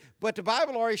spirit. But the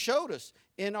Bible already showed us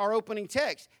in our opening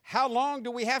text, how long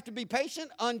do we have to be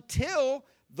patient? Until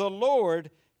the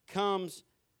Lord comes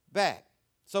back.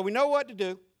 So we know what to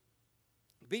do.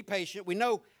 Be patient. We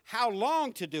know how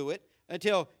long to do it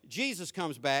until Jesus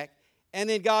comes back. And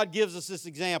then God gives us this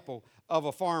example of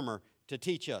a farmer to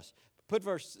teach us. Put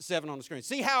verse 7 on the screen.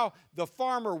 See how the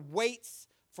farmer waits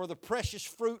for the precious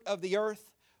fruit of the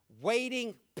earth,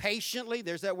 waiting patiently,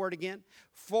 there's that word again,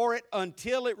 for it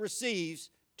until it receives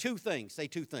two things. Say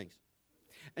two things.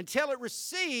 Until it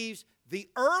receives the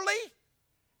early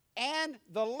and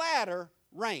the latter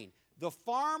rain. The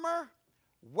farmer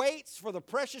waits for the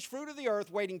precious fruit of the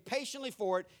earth, waiting patiently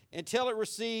for it until it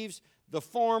receives the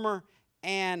former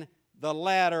and the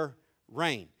latter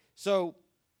rain. So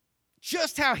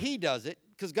just how he does it,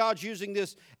 because God's using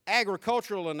this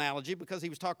agricultural analogy because he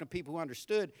was talking to people who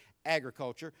understood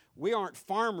agriculture. We aren't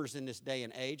farmers in this day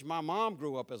and age. My mom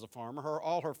grew up as a farmer.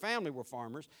 All her family were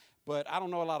farmers, but I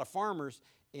don't know a lot of farmers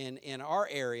in our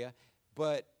area.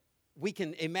 But we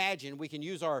can imagine, we can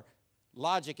use our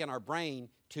logic and our brain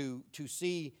to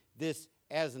see this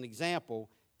as an example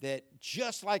that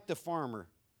just like the farmer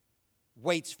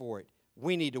waits for it,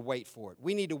 we need to wait for it.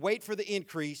 We need to wait for the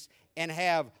increase and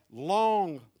have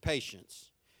long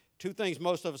patience. Two things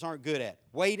most of us aren't good at: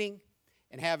 waiting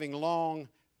and having long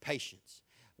patience.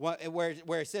 Where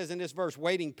it says in this verse,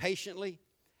 waiting patiently,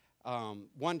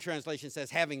 one translation says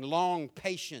having long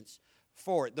patience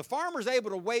for it. The farmer's able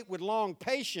to wait with long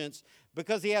patience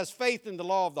because he has faith in the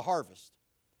law of the harvest.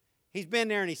 He's been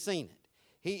there and he's seen it.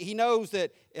 He knows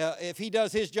that if he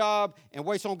does his job and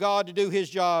waits on God to do his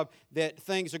job, that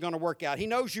things are going to work out. He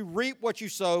knows you reap what you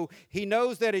sow. He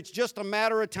knows that it's just a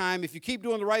matter of time. If you keep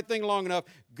doing the right thing long enough,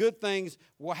 good things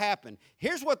will happen.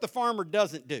 Here's what the farmer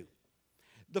doesn't do.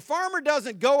 The farmer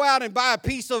doesn't go out and buy a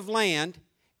piece of land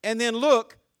and then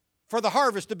look for the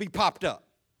harvest to be popped up.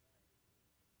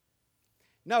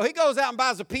 No, he goes out and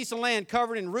buys a piece of land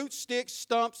covered in roots, sticks,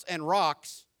 stumps, and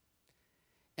rocks.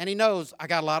 And he knows, I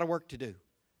got a lot of work to do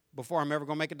before I'm ever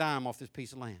going to make a dime off this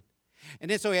piece of land. And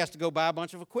then so he has to go buy a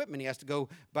bunch of equipment. He has to go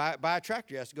buy a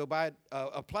tractor. He has to go buy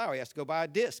a plow. He has to go buy a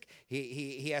disc.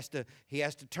 He has to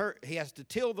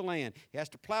till the land. He has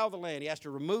to plow the land. He has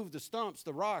to remove the stumps,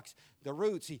 the rocks, the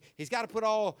roots. He's got to put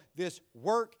all this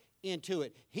work into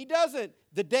it. He doesn't,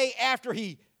 the day after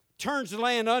he turns the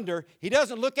land under, he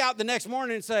doesn't look out the next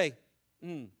morning and say,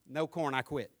 no corn, I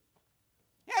quit.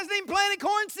 He hasn't even planted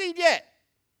corn seed yet.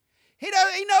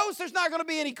 He knows there's not going to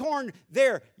be any corn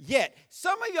there yet.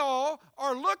 Some of y'all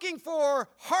are looking for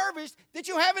harvest that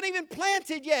you haven't even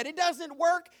planted yet. It doesn't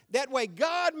work that way.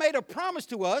 God made a promise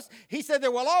to us. He said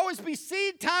there will always be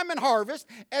seed time and harvest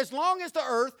as long as the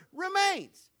earth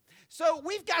remains. So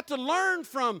we've got to learn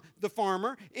from the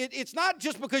farmer. It's not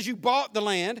just because you bought the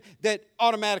land that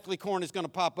automatically corn is going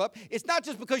to pop up. It's not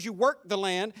just because you worked the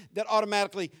land that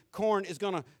automatically corn is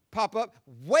going to pop up.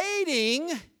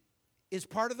 Waiting is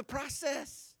part of the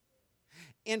process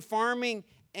in farming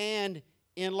and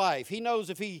in life. He knows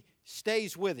if he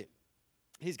stays with it,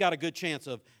 he's got a good chance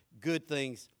of good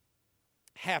things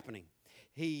happening.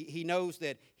 He knows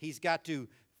that he's got to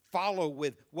follow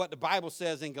with what the Bible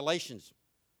says in Galatians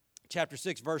chapter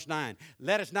 6, verse 9.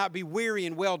 Let us not be weary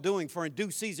in well-doing, for in due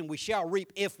season we shall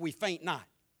reap if we faint not.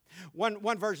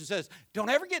 One version says, don't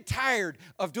ever get tired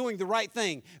of doing the right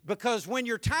thing, because when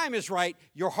your time is right,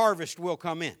 your harvest will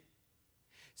come in.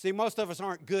 See, most of us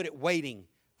aren't good at waiting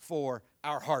for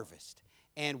our harvest,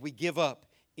 and we give up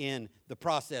in the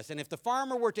process. And if the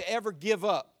farmer were to ever give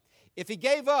up, if he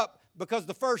gave up because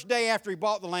the first day after he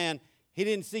bought the land, he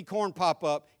didn't see corn pop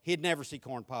up, he'd never see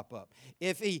corn pop up.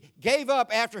 If he gave up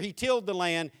after he tilled the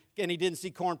land and he didn't see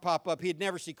corn pop up, he'd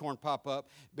never see corn pop up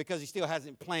because he still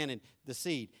hasn't planted the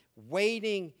seed.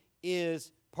 Waiting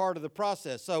is part of the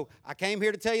process. So I came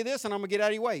here to tell you this, and I'm going to get out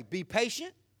of your way. Be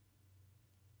patient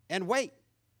and wait.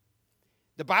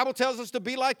 The Bible tells us to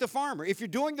be like the farmer. If you're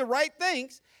doing the right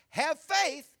things, have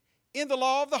faith in the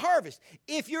law of the harvest.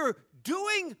 If you're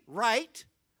doing right,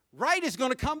 right is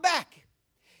going to come back.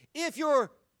 If you're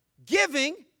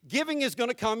giving, giving is going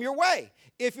to come your way.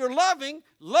 If you're loving,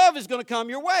 love is going to come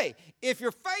your way. If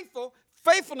you're faithful,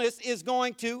 faithfulness is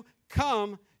going to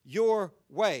come your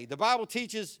way. The Bible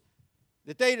teaches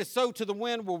that they that sow to the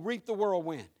wind will reap the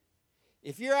whirlwind.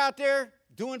 If you're out there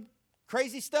doing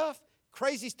crazy stuff's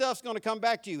going to come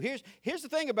back to you. Here's the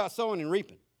thing about sowing and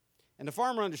reaping. And the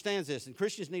farmer understands this, and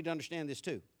Christians need to understand this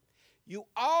too. You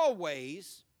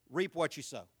always reap what you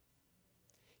sow.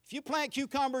 If you plant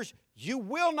cucumbers, you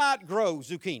will not grow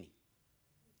zucchini.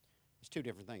 It's two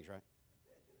different things, right?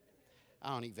 I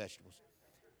don't eat vegetables.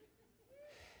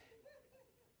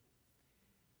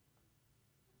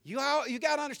 You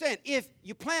got to understand, if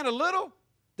you plant a little,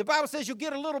 the Bible says you'll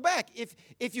get a little back.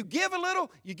 If you give a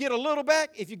little, you get a little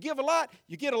back. If you give a lot,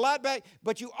 you get a lot back.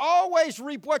 But you always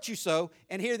reap what you sow.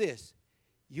 And hear this,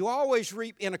 you always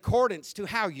reap in accordance to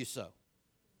how you sow.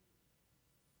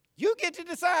 You get to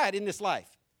decide in this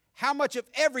life how much of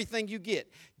everything you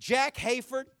get. Jack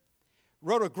Hayford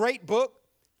wrote a great book.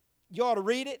 You ought to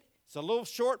read it. It's a little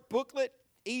short booklet,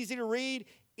 easy to read.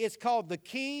 It's called The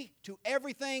Key to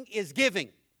Everything is Giving.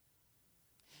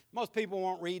 Most people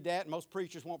won't read that. Most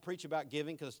preachers won't preach about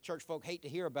giving because church folk hate to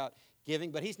hear about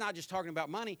giving. But he's not just talking about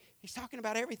money. He's talking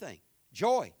about everything.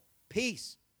 Joy,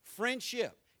 peace,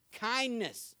 friendship,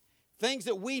 kindness, things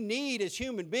that we need as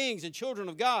human beings and children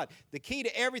of God. The key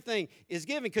to everything is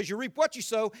giving, because you reap what you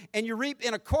sow, and you reap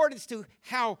in accordance to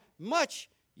how much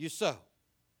you sow.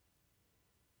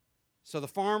 So the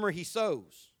farmer, he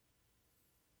sows,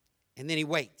 and then he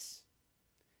waits.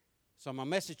 So my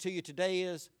message to you today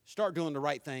is start doing the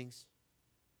right things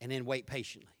and then wait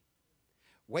patiently.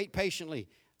 Wait patiently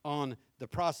on the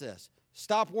process.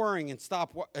 Stop worrying and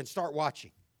start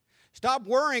watching. Stop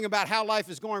worrying about how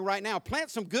life is going right now. Plant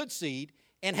some good seed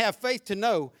and have faith to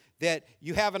know that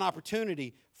you have an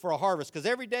opportunity for a harvest, because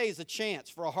every day is a chance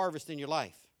for a harvest in your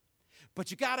life. But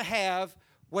you got to have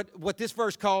what this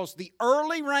verse calls the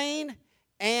early rain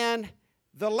and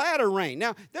the latter rain.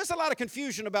 Now, there's a lot of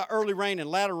confusion about early rain and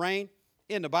latter rain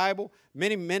in the Bible.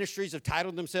 Many ministries have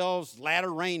titled themselves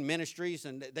latter rain ministries,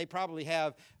 and they probably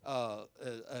have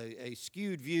a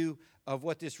skewed view of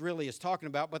what this really is talking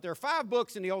about. But there are 5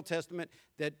 books in the Old Testament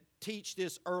that teach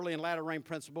this early and latter rain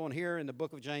principle, and here in the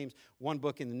book of James, 1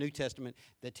 book in the New Testament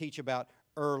that teach about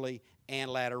early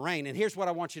and latter rain. And here's what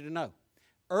I want you to know.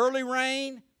 Early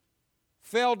rain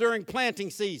fell during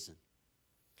planting season.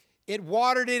 It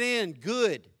watered it in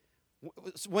good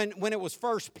when it was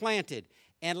first planted.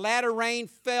 And latter rain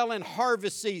fell in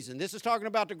harvest season. This is talking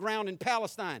about the ground in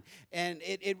Palestine. And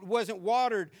it wasn't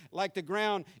watered like the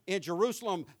ground in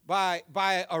Jerusalem by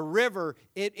a river.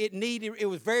 It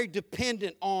was very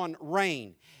dependent on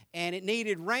rain. And it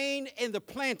needed rain in the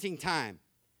planting time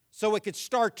so it could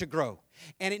start to grow.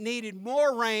 And it needed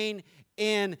more rain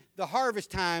in the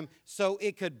harvest time so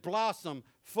it could blossom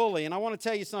fully. And I want to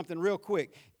tell you something real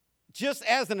quick. Just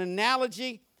as an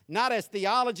analogy, not as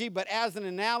theology, but as an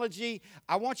analogy,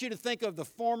 I want you to think of the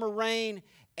former rain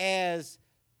as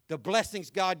the blessings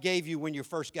God gave you when you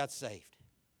first got saved.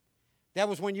 That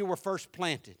was when you were first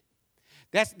planted.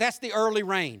 That's the early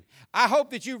rain. I hope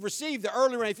that you've received the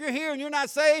early rain. If you're here and you're not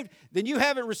saved, then you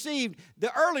haven't received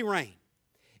the early rain.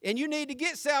 And you need to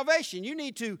get salvation. You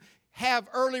need to have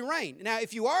early rain. Now,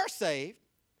 if you are saved,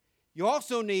 you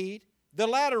also need the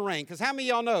latter rain. Because how many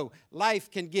of y'all know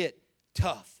life can get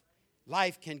tough?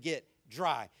 Life can get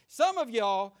dry. Some of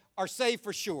y'all are saved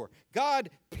for sure. God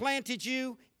planted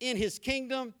you in His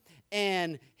kingdom,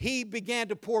 and He began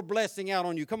to pour blessing out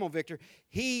on you. Come on, Victor.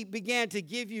 He began to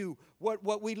give you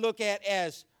what we look at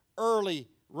as early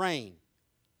rain.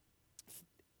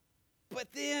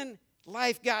 But then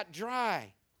life got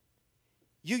dry.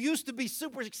 You used to be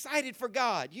super excited for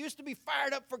God. You used to be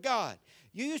fired up for God.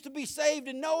 You used to be saved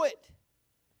and know it.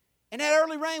 And that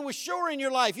early rain was sure in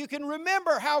your life. You can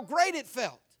remember how great it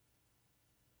felt.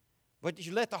 But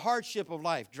you let the hardship of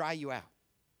life dry you out.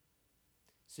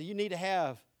 So you need to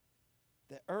have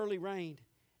the early rain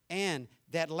and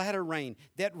that latter rain.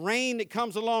 That rain that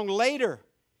comes along later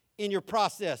in your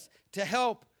process to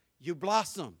help you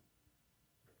blossom.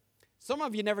 Some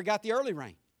of you never got the early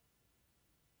rain.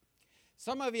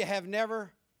 Some of you have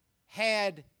never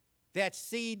had that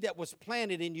seed that was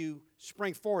planted in you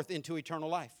spring forth into eternal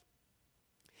life.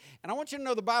 And I want you to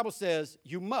know the Bible says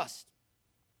you must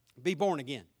be born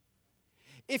again.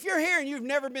 If you're here and you've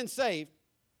never been saved,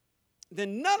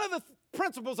 then none of the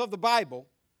principles of the Bible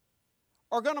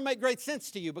are going to make great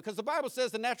sense to you, because the Bible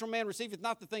says the natural man receiveth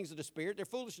not the things of the Spirit. They're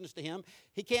foolishness to him.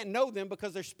 He can't know them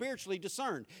because they're spiritually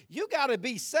discerned. You got to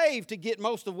be saved to get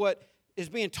most of what is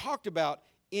being talked about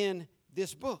in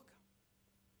this book.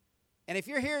 And if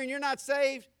you're here and you're not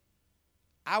saved,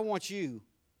 I want you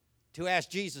to ask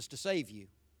Jesus to save you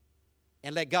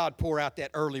and let God pour out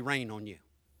that early rain on you.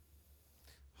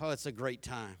 Oh, it's a great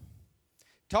time.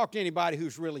 Talk to anybody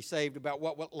who's really saved about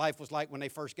what life was like when they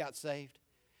first got saved.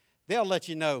 They'll let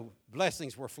you know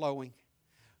blessings were flowing.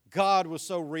 God was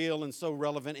so real and so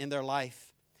relevant in their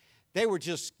life. They were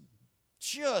just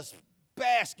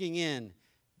basking in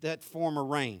that former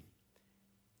rain.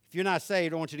 If you're not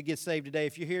saved, I want you to get saved today.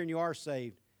 If you're here and you are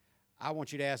saved, I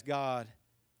want you to ask God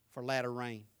for latter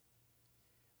rain.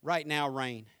 Right now,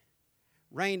 rain.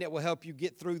 Rain that will help you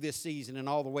get through this season and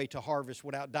all the way to harvest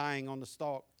without dying on the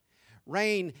stalk.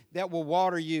 Rain that will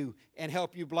water you and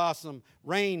help you blossom.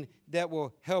 Rain that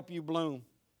will help you bloom.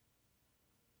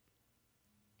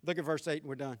 Look at verse 8 and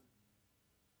we're done.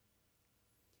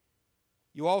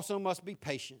 You also must be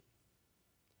patient.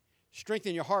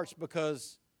 Strengthen your hearts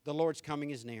because the Lord's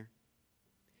coming is near.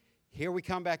 Here we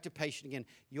come back to patient again.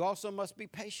 You also must be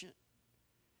patient.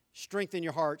 Strengthen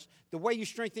your hearts. The way you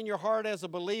strengthen your heart as a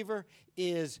believer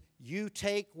is you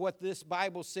take what this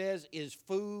Bible says is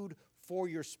food for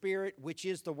your spirit, which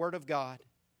is the Word of God.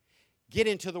 Get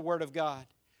into the Word of God.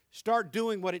 Start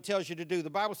doing what it tells you to do. The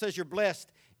Bible says you're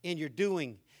blessed in your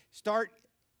doing. Start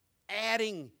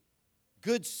adding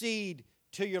good seed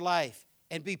to your life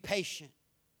and be patient.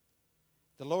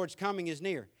 The Lord's coming is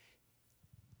near.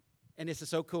 And this is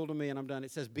so cool to me, and I'm done.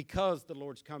 It says, because the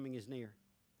Lord's coming is near.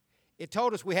 It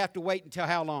told us we have to wait until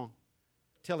how long?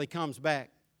 Till He comes back.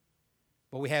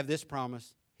 But we have this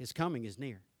promise, His coming is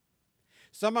near.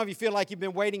 Some of you feel like you've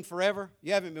been waiting forever.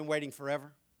 You haven't been waiting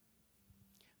forever.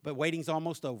 But waiting's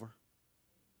almost over.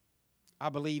 I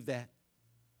believe that.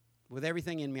 With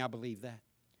everything in me, I believe that.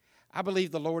 I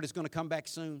believe the Lord is going to come back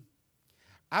soon.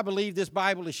 I believe this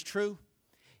Bible is true.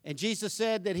 And Jesus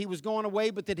said that He was going away,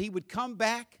 but that He would come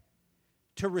back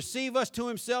to receive us to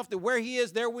Himself, that where He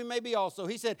is, there we may be also.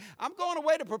 He said, I'm going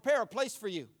away to prepare a place for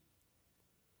you.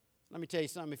 Let me tell you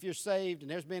something. If you're saved and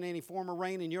there's been any form of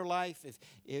rain in your life,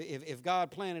 if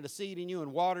God planted a seed in you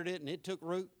and watered it and it took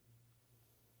root,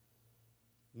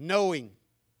 knowing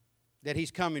that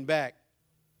He's coming back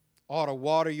ought to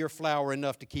water your flower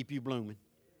enough to keep you blooming.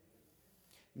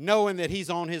 Knowing that He's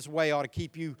on His way ought to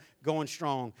keep you going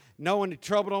strong. Knowing that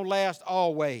trouble don't last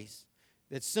always.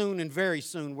 That soon and very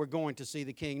soon we're going to see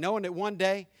the King. Knowing that one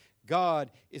day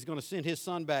God is going to send His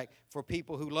Son back for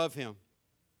people who love Him.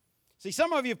 See,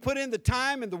 some of you have put in the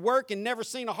time and the work and never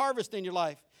seen a harvest in your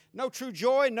life. No true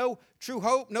joy, no true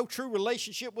hope, no true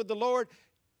relationship with the Lord.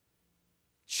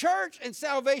 Church and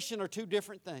salvation are two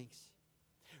different things.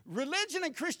 Religion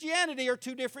and Christianity are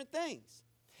two different things.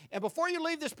 And before you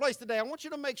leave this place today, I want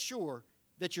you to make sure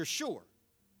that you're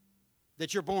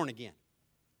born again.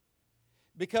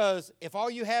 Because if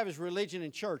all you have is religion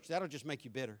and church, that'll just make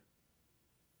you bitter.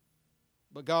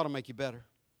 But God will make you better.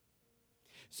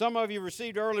 Some of you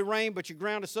received early rain, but your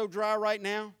ground is so dry right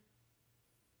now,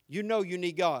 you know you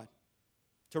need God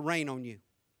to rain on you.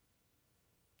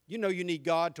 You know you need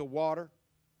God to water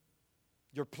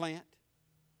your plant.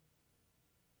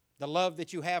 The love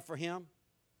that you have for Him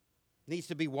needs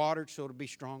to be watered so it'll be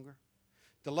stronger.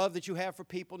 The love that you have for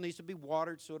people needs to be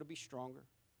watered so it'll be stronger.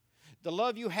 The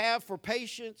love you have for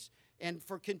patience and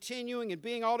for continuing and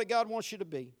being all that God wants you to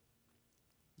be,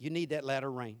 you need that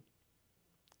latter rain.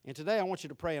 And today I want you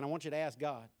to pray and I want you to ask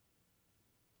God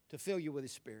to fill you with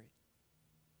His Spirit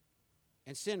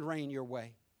and send rain your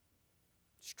way.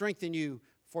 Strengthen you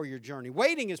for your journey.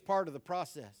 Waiting is part of the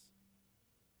process.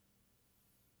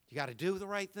 You got to do the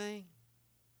right thing.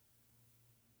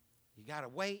 You got to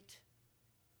wait.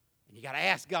 And you got to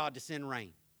ask God to send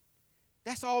rain.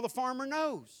 That's all the farmer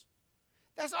knows.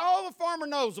 That's all the farmer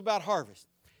knows about harvest.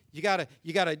 You got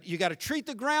to treat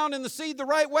the ground and the seed the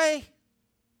right way.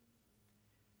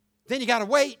 Then you got to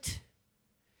wait.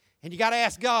 And you got to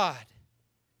ask God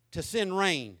to send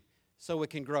rain so it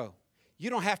can grow. You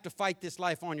don't have to fight this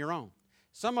life on your own.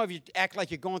 Some of you act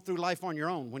like you're going through life on your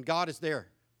own when God is there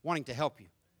wanting to help you.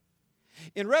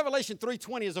 In Revelation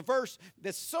 3:20 is a verse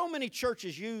that so many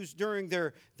churches use during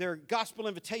their gospel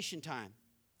invitation time,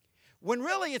 when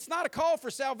really it's not a call for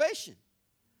salvation.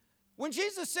 When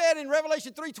Jesus said in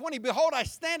Revelation 3:20, "Behold, I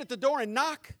stand at the door and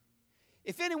knock.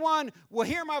 If anyone will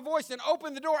hear my voice and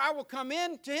open the door, I will come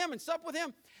in to him and sup with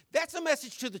him." That's a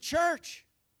message to the church.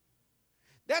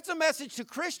 That's a message to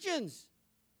Christians.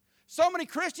 So many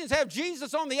Christians have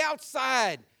Jesus on the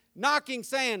outside, knocking,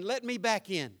 saying, "Let me back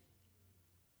in."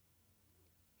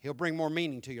 He'll bring more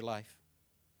meaning to your life.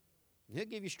 He'll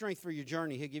give you strength for your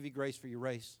journey. He'll give you grace for your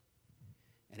race.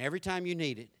 And every time you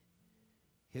need it,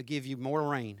 He'll give you more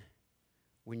rain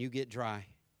when you get dry.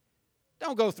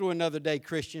 Don't go through another day,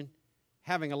 Christian,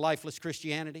 having a lifeless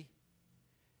Christianity.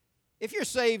 If you're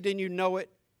saved and you know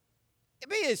it,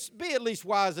 be at least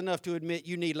wise enough to admit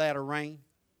you need latter rain.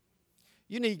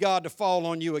 You need God to fall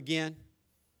on you again.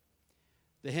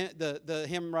 The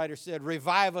hymn writer said,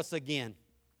 "Revive us again."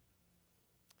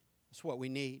 That's what we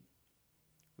need.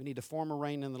 We need the former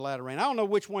rain and the latter rain. I don't know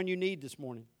which one you need this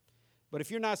morning. But if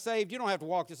you're not saved, you don't have to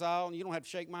walk this aisle and you don't have to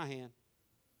shake my hand.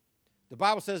 The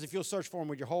Bible says if you'll search for Him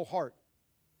with your whole heart,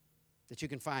 that you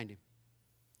can find Him.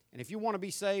 And if you want to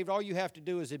be saved, all you have to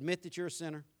do is admit that you're a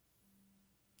sinner,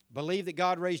 believe that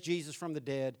God raised Jesus from the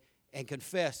dead, and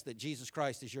confess that Jesus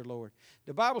Christ is your Lord.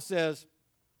 The Bible says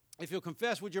if you'll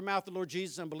confess with your mouth the Lord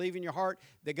Jesus and believe in your heart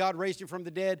that God raised Him from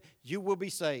the dead, you will be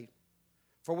saved.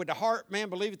 For with the heart man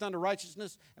believeth unto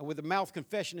righteousness, and with the mouth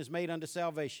confession is made unto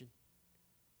salvation.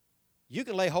 You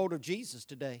can lay hold of Jesus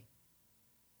today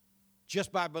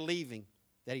just by believing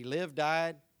that He lived,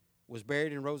 died, was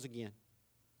buried, and rose again.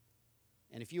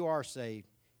 And if you are saved,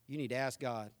 you need to ask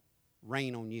God,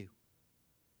 rain on you.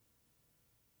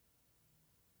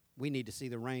 We need to see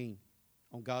the rain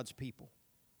on God's people.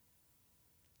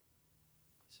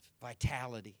 It's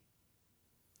vitality.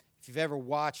 If you've ever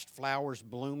watched flowers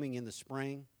blooming in the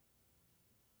spring,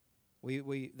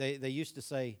 they used to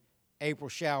say, April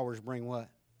showers bring what?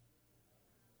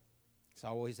 It's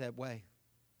always that way.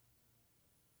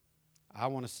 I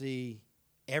want to see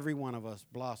every one of us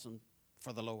blossom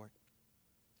for the Lord.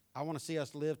 I want to see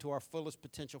us live to our fullest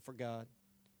potential for God.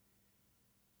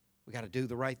 We got to do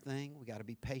the right thing. We got to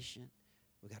be patient.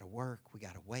 We got to work. We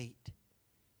got to wait.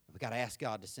 We got to ask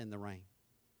God to send the rain.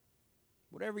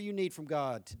 Whatever you need from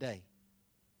God today,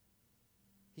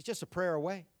 He's just a prayer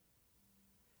away.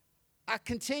 I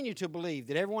continue to believe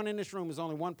that everyone in this room is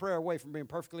only one prayer away from being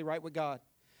perfectly right with God.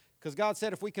 Because God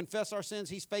said if we confess our sins,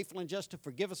 He's faithful and just to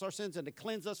forgive us our sins and to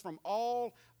cleanse us from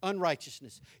all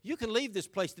unrighteousness. You can leave this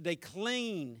place today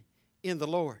clean in the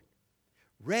Lord,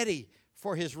 ready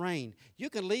for His reign. You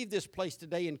can leave this place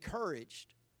today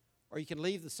encouraged, or you can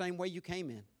leave the same way you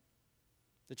came in.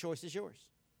 The choice is yours.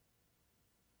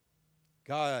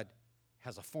 God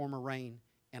has a former rain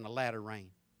and a latter rain.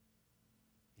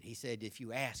 And He said if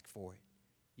you ask for it,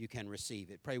 you can receive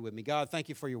it. Pray with me. God, thank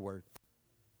You for Your word.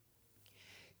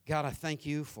 God, I thank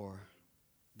You for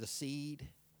the seed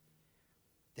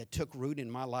that took root in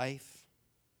my life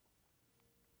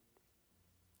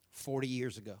 40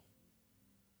 years ago.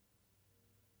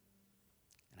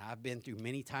 And I've been through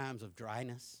many times of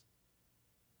dryness,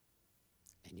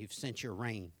 and You've sent Your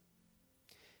rain.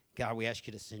 God, we ask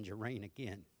You to send Your rain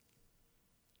again.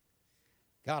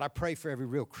 God, I pray for every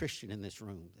real Christian in this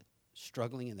room that's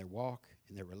struggling in their walk,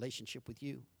 in their relationship with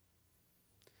You.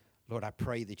 Lord, I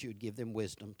pray that You would give them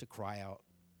wisdom to cry out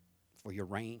for Your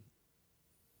rain,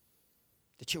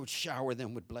 that You would shower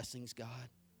them with blessings, God.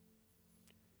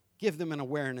 Give them an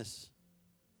awareness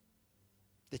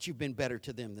that You've been better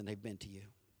to them than they've been to You.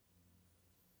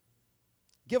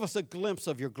 Give us a glimpse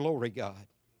of Your glory, God,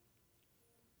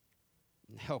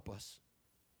 and help us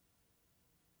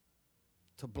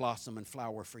to blossom and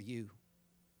flower for You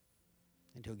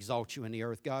and to exalt You in the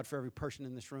earth. God, for every person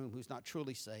in this room who's not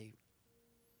truly saved,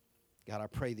 God, I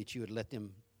pray that you would let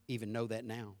them even know that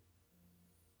now,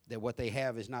 that what they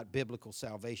have is not biblical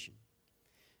salvation.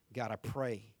 God, I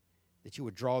pray that you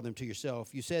would draw them to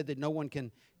yourself. You said that no one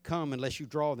can come unless you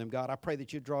draw them. God, I pray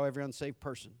that you draw every unsaved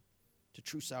person to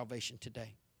true salvation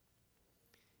today.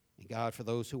 And God, for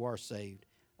those who are saved,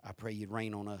 I pray you'd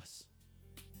rain on us.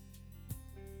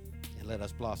 And let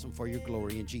us blossom for your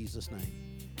glory in Jesus'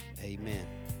 name. Amen.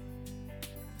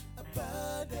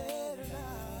 Abundant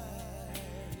life.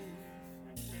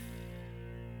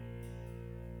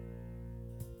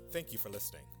 Thank you for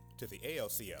listening to the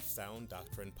ALCF Sound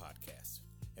Doctrine Podcast,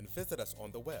 and visit us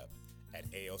on the web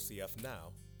at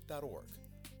alcfnow.org.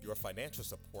 Your financial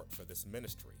support for this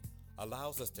ministry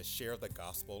allows us to share the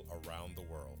gospel around the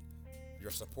world. Your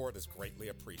support is greatly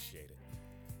appreciated.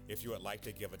 If you would like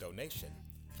to give a donation,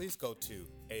 please go to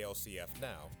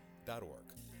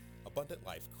alcfnow.org. Abundant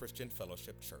Life Christian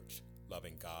Fellowship Church,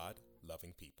 loving God,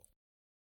 loving people.